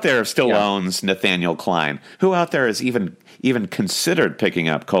out there still owns Nathaniel Klein? Who out there has even considered picking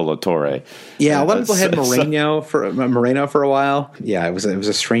up Colo Torre? Yeah, a lot of people had Moreno for a while. Yeah, it was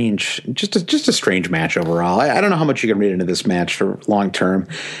a strange, just a strange match overall. I don't know how much you can read into this match for long term.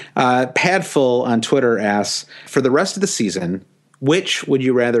 Padful on Twitter asks, for the rest of the season, which would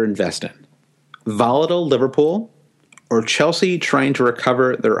you rather invest in? Volatile Liverpool or Chelsea trying to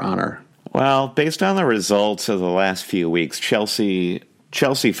recover their honor? Well, based on the results of the last few weeks, Chelsea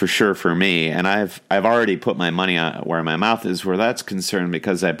for sure for me, and I've already put my money on where my mouth is where that's concerned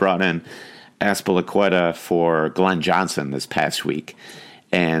because I brought in Azpilicueta for Glenn Johnson this past week.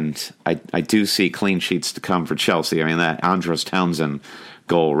 And I do see clean sheets to come for Chelsea. I mean, that Andros Townsend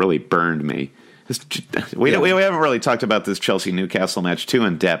goal really burned me. We haven't really talked about this Chelsea-Newcastle match too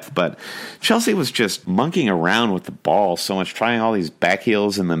in depth, but Chelsea was just monkeying around with the ball so much, trying all these back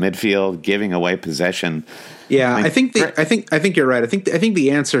heels in the midfield, giving away possession. Yeah, I think you're right. I think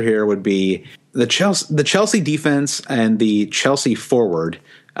the answer here would be the Chelsea defense and the Chelsea forward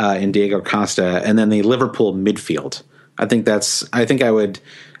in Diego Costa, and then the Liverpool midfield. I think I would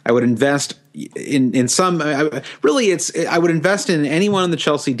invest in some. I would invest in anyone in the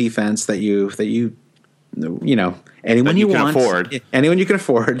Chelsea defense that you anyone you can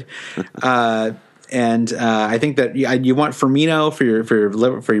afford. And I think that you want Firmino for your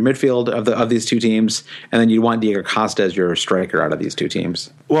midfield of these two teams, and then you want Diego Costa as your striker out of these two teams.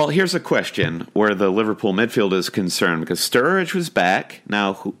 Well, here's a question where the Liverpool midfield is concerned, because Sturridge was back.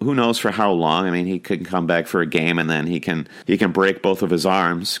 Now, who knows for how long? I mean, he could come back for a game, and then he can break both of his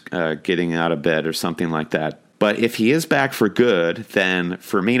arms getting out of bed or something like that. But if he is back for good, then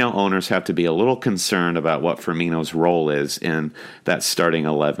Firmino owners have to be a little concerned about what Firmino's role is in that starting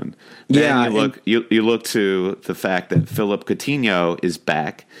 11. Then you look to the fact that Philippe Coutinho is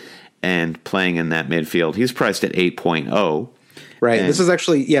back and playing in that midfield. He's priced at 8.0. Right. This is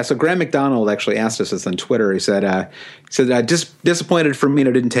actually, so Graham McDonald actually asked us this on Twitter. He said, disappointed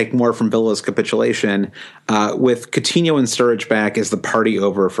Firmino didn't take more from Villa's capitulation. With Coutinho and Sturridge back, is the party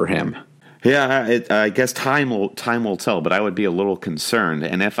over for him? Yeah, I guess time will tell, but I would be a little concerned.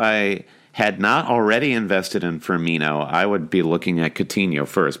 And if I had not already invested in Firmino, I would be looking at Coutinho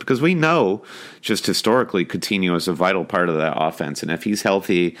first, because we know just historically Coutinho is a vital part of that offense. And if he's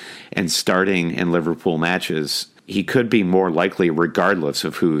healthy and starting in Liverpool matches, he could be more likely regardless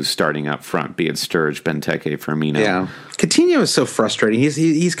of who's starting up front, be it Sturridge, Benteke, Firmino. Yeah, Coutinho is so frustrating.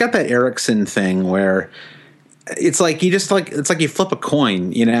 He's got that Eriksen thing where it's like you flip a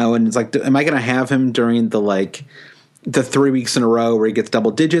coin, and it's like, am I going to have him during the 3 weeks in a row where he gets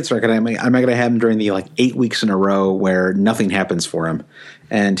double digits, or am I going to have him during the 8 weeks in a row where nothing happens for him?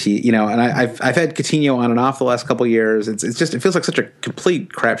 And he, and I've had Coutinho on and off the last couple of years. It feels like such a complete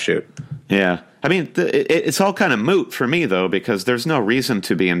crapshoot. Yeah. I mean, it's all kind of moot for me, though, because there's no reason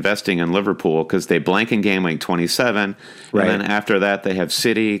to be investing in Liverpool because they blank in game week 27. Right. And then after that, they have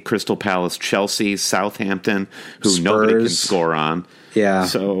City, Crystal Palace, Chelsea, Southampton, who Spurs. Nobody can score on. Yeah.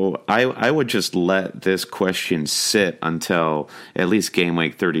 So I would just let this question sit until at least game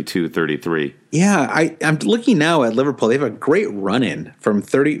week 32, 33. Yeah, I'm looking now at Liverpool. They have a great run-in from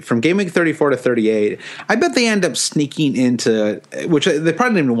game week 34 to 38. I bet they end up sneaking into, which they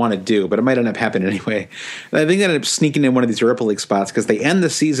probably didn't even want to do, but it might end up happening anyway. I think they end up sneaking in one of these Europa League spots because they end the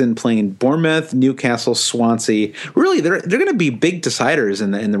season playing Bournemouth, Newcastle, Swansea. Really, they're going to be big deciders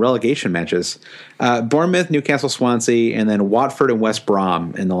in the relegation matches. Bournemouth, Newcastle, Swansea, and then Watford and West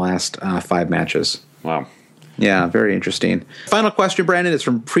Brom in the last 5 matches. Wow. Yeah, very interesting. Final question, Brandon, is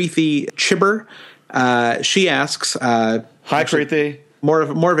from Preeti Chibber. She asks, "Hi, Preeti." More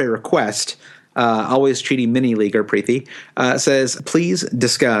of a request. Always cheating mini leaguer Preeti says, "Please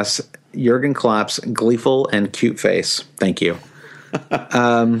discuss Jurgen Klopp's gleeful and cute face. Thank you."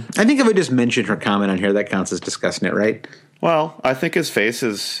 I think if I just mentioned her comment on here, that counts as discussing it, right? Well, I think his face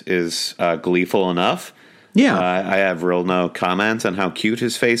is gleeful enough. Yeah. I have real no comment on how cute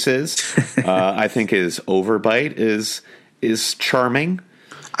his face is. I think his overbite is charming.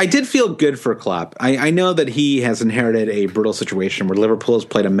 I did feel good for Klopp. I know that he has inherited a brutal situation where Liverpool has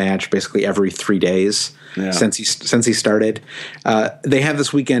played a match basically every 3 days since he started. They have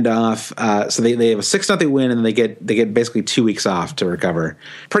this weekend off, so they have a 6-0 win, and then they get basically 2 weeks off to recover.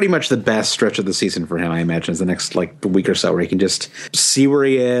 Pretty much the best stretch of the season for him, I imagine, is the next week or so, where he can just see where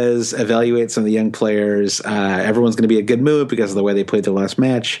he is, evaluate some of the young players. Everyone's going to be a good mood because of the way they played their last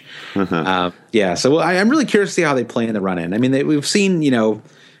match. So I'm really curious to see how they play in the run-in. I mean, we've seen,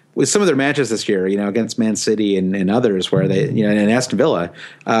 with some of their matches this year, against Man City and others, where they, and Aston Villa,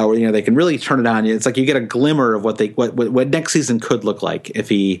 where they can really turn it on. It's like you get a glimmer of what next season could look like if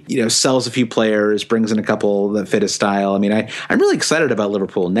he, sells a few players, brings in a couple that fit his style. I mean, I'm really excited about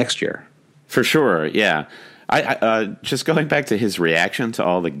Liverpool next year. For sure, yeah. I just going back to his reaction to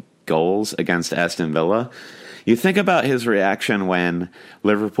all the goals against Aston Villa. You think about his reaction when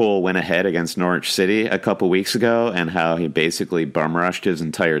Liverpool went ahead against Norwich City a couple weeks ago and how he basically bum-rushed his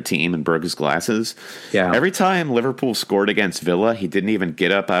entire team and broke his glasses. Yeah. Every time Liverpool scored against Villa, he didn't even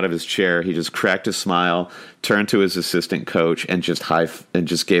get up out of his chair. He just cracked a smile, turned to his assistant coach, and just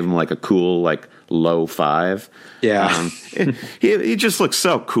gave him a cool, low 5. Yeah. He just looks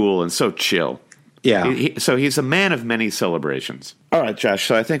so cool and so chill. Yeah. So he's a man of many celebrations. All right, Josh.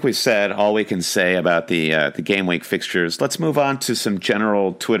 So I think we've said all we can say about the game week fixtures. Let's move on to some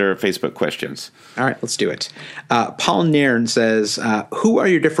general Twitter, Facebook questions. All right, let's do it. Paul Nairn says, who are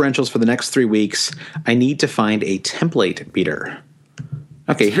your differentials for the next 3 weeks? I need to find a template beater.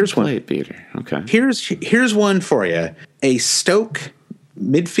 Okay, here's one. Template beater. Okay. Here's one for you. A Stoke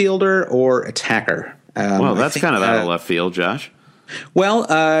midfielder or attacker. Well, that's kind of out of left field, Josh. Well,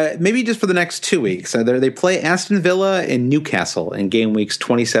 maybe just for the next 2 weeks. They play Aston Villa and Newcastle in game weeks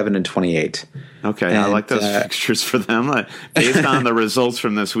 27 and 28. Okay, and I like those fixtures for them. Based on the results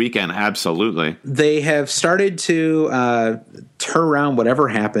from this weekend, absolutely. They have started to turn around whatever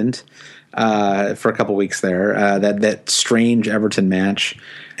happened for a couple weeks there, that strange Everton match.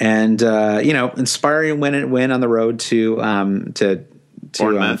 And, inspiring win on the road to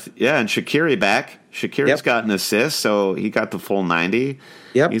Bournemouth. And Shaqiri back. Shaqiri's got an assist, so he got the full 90.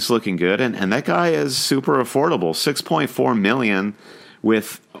 Yep. He's looking good. And that guy is super affordable, $6.4 million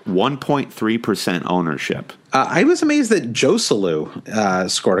with 1.3% ownership. I was amazed that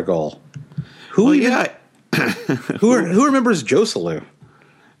Joselu scored a goal. Who remembers Joselu?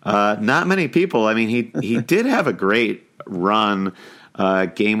 Not many people. I mean, he did have a great run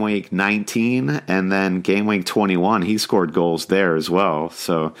game week 19 and then game week 21. He scored goals there as well.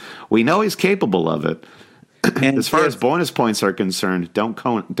 So we know he's capable of it. And as far as bonus points are concerned, don't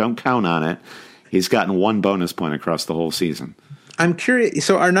count on it. He's gotten 1 bonus point across the whole season. I'm curious.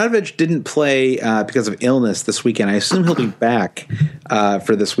 So Arnautovic didn't play because of illness this weekend. I assume he'll be back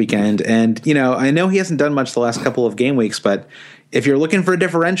for this weekend. And, I know he hasn't done much the last couple of game weeks, but if you're looking for a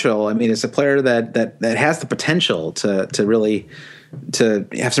differential, I mean, it's a player that has the potential to really to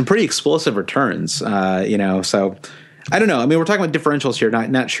have some pretty explosive returns, so I don't know. I mean, we're talking about differentials here,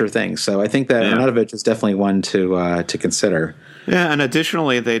 not sure things. So I think that Arnautovic is definitely one to consider. Yeah, and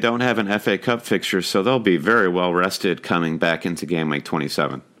additionally, they don't have an FA Cup fixture, so they'll be very well rested coming back into game week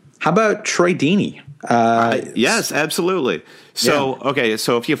 27. How about Troy Deeney? Yes, absolutely. So, okay,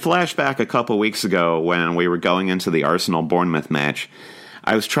 so if you flash back a couple weeks ago when we were going into the Arsenal-Bournemouth match,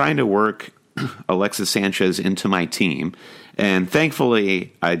 I was trying to work Alexis Sanchez into my team, and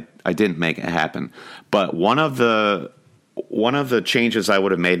thankfully I didn't make it happen. But one of the changes I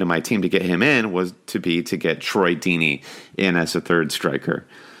would have made to my team to get him in was to get Troy Deeney in as a third striker.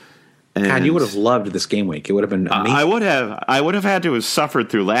 And God, you would have loved this game week. It would have been amazing. I would have had to have suffered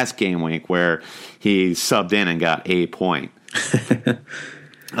through last game week where he subbed in and got a point.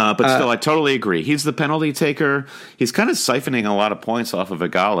 But still, I totally agree. He's the penalty taker. He's kind of siphoning a lot of points off of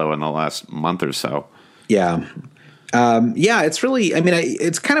Ighalo in the last month or so. Yeah. It's really,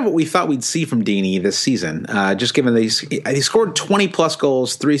 it's kind of what we thought we'd see from Deeney this season, just given that he scored 20-plus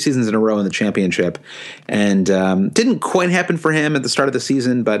goals 3 seasons in a row in the championship, and didn't quite happen for him at the start of the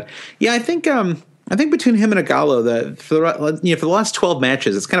season. But, I think between him and Ighalo, for the last 12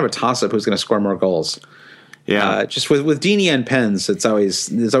 matches, it's kind of a toss-up who's going to score more goals. Yeah. Just with Deeney and Pens, there's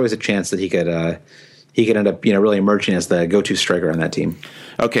always a chance that he could end up really emerging as the go-to striker on that team.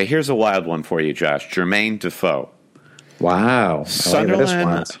 Okay, here's a wild one for you, Josh. Jermaine Defoe. Wow.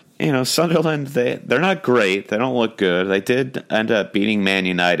 Sunderland, Sunderland, they're not great. They don't look good. They did end up beating Man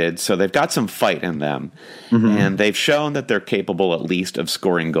United, so they've got some fight in them. Mm-hmm. And they've shown that they're capable at least of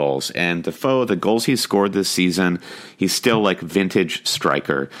scoring goals. And Defoe, the goals he scored this season, he's still like vintage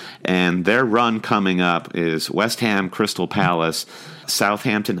striker. And their run coming up is West Ham, Crystal Palace,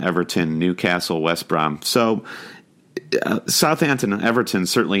 Southampton, Everton, Newcastle, West Brom. So Southampton and Everton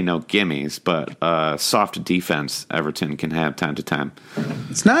certainly no gimmies, but soft defense Everton can have time to time.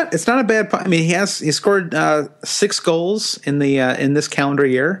 It's not a bad. He scored 6 goals in this calendar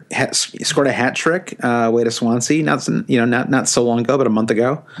year. He scored a hat trick away to Swansea. Not so long ago, but a month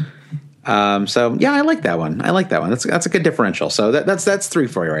ago. I like that one. That's a good differential. So that's 3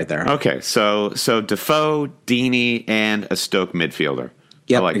 for you right there. Okay, so Defoe, Deeney, and a Stoke midfielder.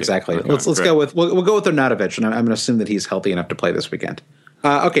 Yep, like exactly. Okay, let's go with we'll go with Arnautovic, and I'm going to assume that he's healthy enough to play this weekend.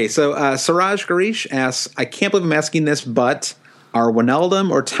 Okay, so Siraj Garish asks, I can't believe I'm asking this, but are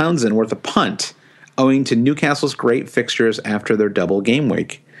Wijnaldum or Townsend worth a punt, owing to Newcastle's great fixtures after their double game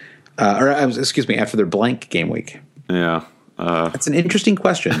week, after their blank game week? Yeah, that's an interesting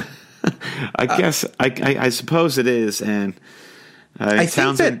question. I guess I suppose it is, and.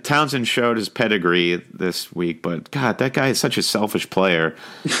 Townsend showed his pedigree this week, but God, that guy is such a selfish player.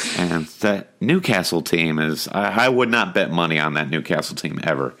 And that Newcastle team is, I would not bet money on that Newcastle team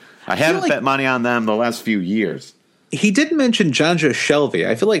ever. I haven't bet money on them the last few years. He did mention Jonjo Shelvey.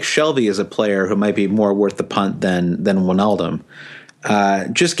 I feel like Shelvey is a player who might be more worth the punt than Wijnaldum.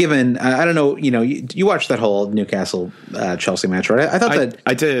 Just given, I don't know, you watched that whole Newcastle Chelsea match, right? I thought that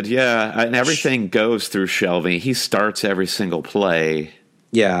I did, yeah. And everything goes through Shelvey. He starts every single play.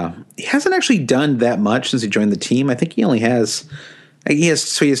 Yeah, he hasn't actually done that much since he joined the team. I think he has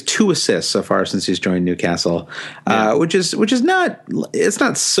 2 assists so far since he's joined Newcastle, which is not, it's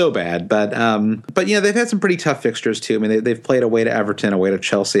not so bad, but they've had some pretty tough fixtures too. I mean, they've played away to Everton, away to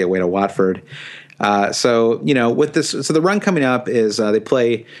Chelsea, away to Watford. With this, so the run coming up is they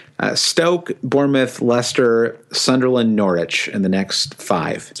play Stoke, Bournemouth, Leicester, Sunderland, Norwich in the next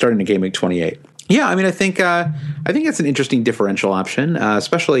 5, starting in game week 28. Yeah, I mean, I think it's an interesting differential option,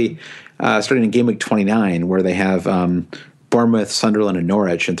 especially starting in game week 29, where they have Bournemouth, Sunderland, and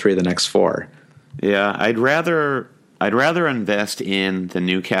Norwich in 3 of the next 4. Yeah, I'd rather invest in the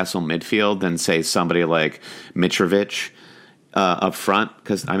Newcastle midfield than say somebody like Mitrovic up front,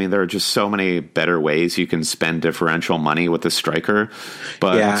 because I mean there are just so many better ways you can spend differential money with a striker.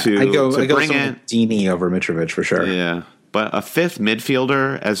 But yeah, I go Dini over Mitrovic for sure. Yeah, but a 5th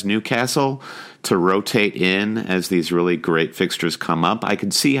midfielder as Newcastle to rotate in as these really great fixtures come up, I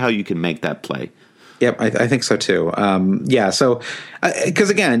could see how you can make that play. Yep, I think so too. So because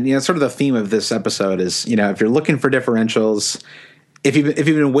again, sort of the theme of this episode is, if you're looking for differentials, if you've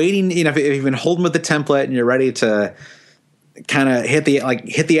been waiting, if you've been holding with the template and you're ready to kind of hit the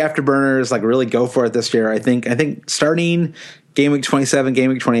afterburners, like really go for it this year, I think starting game week 27, game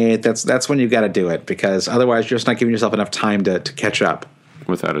week 28, that's when you've got to do it, because otherwise you're just not giving yourself enough time to catch up.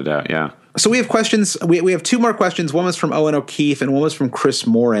 Without a doubt, yeah. So we have questions. We have 2 more questions. One was from Owen O'Keefe and one was from Chris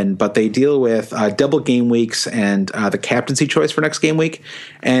Morin, but they deal with double game weeks and the captaincy choice for next game week.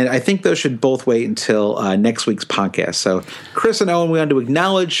 And I think those should both wait until next week's podcast. So Chris and Owen, we want to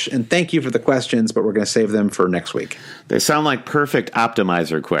acknowledge and thank you for the questions, but we're going to save them for next week. They sound like perfect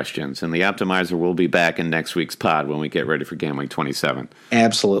optimizer questions, and the optimizer will be back in next week's pod when we get ready for game week 27.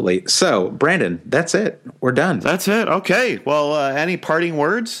 Absolutely. So, Brandon, that's it. We're done. That's it. Okay. Well, any parting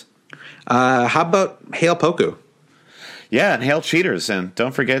words? How about Hail Poku? Yeah, and Hail Cheaters. And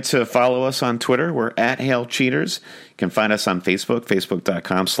don't forget to follow us on Twitter. We're at Hail Cheaters. You can find us on Facebook,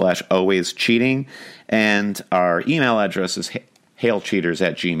 facebook.com/alwayscheating. And our email address is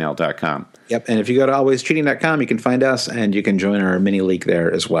hailcheaters@gmail.com. Yep, and if you go to alwayscheating.com, you can find us, and you can join our mini league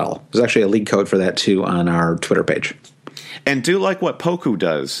there as well. There's actually a league code for that, too, on our Twitter page. And do like what Poku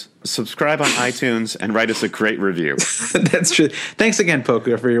does. Subscribe on iTunes and write us a great review. That's true. Thanks again,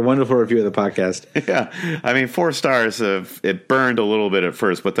 Poku, for your wonderful review of the podcast. Yeah. I mean, 4 stars, it burned a little bit at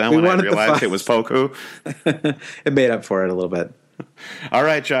first, but then when I realized it was Poku, it made up for it a little bit. All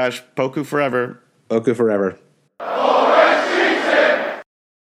right, Josh. Poku forever. Poku forever.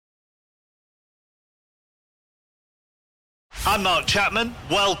 I'm Mark Chapman.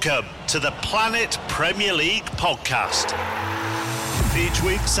 Welcome to the Planet Premier League podcast. Each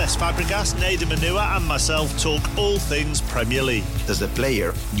week, Cesc Fabregas, Nader Manua and myself talk all things Premier League. As a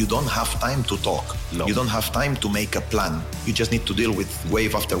player, you don't have time to talk. No. You don't have time to make a plan. You just need to deal with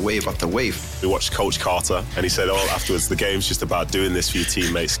wave after wave after wave. We watched Coach Carter and he said, afterwards, the game's just about doing this for your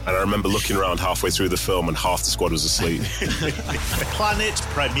teammates. And I remember looking around halfway through the film and half the squad was asleep. Planet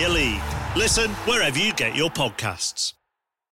Premier League. Listen wherever you get your podcasts.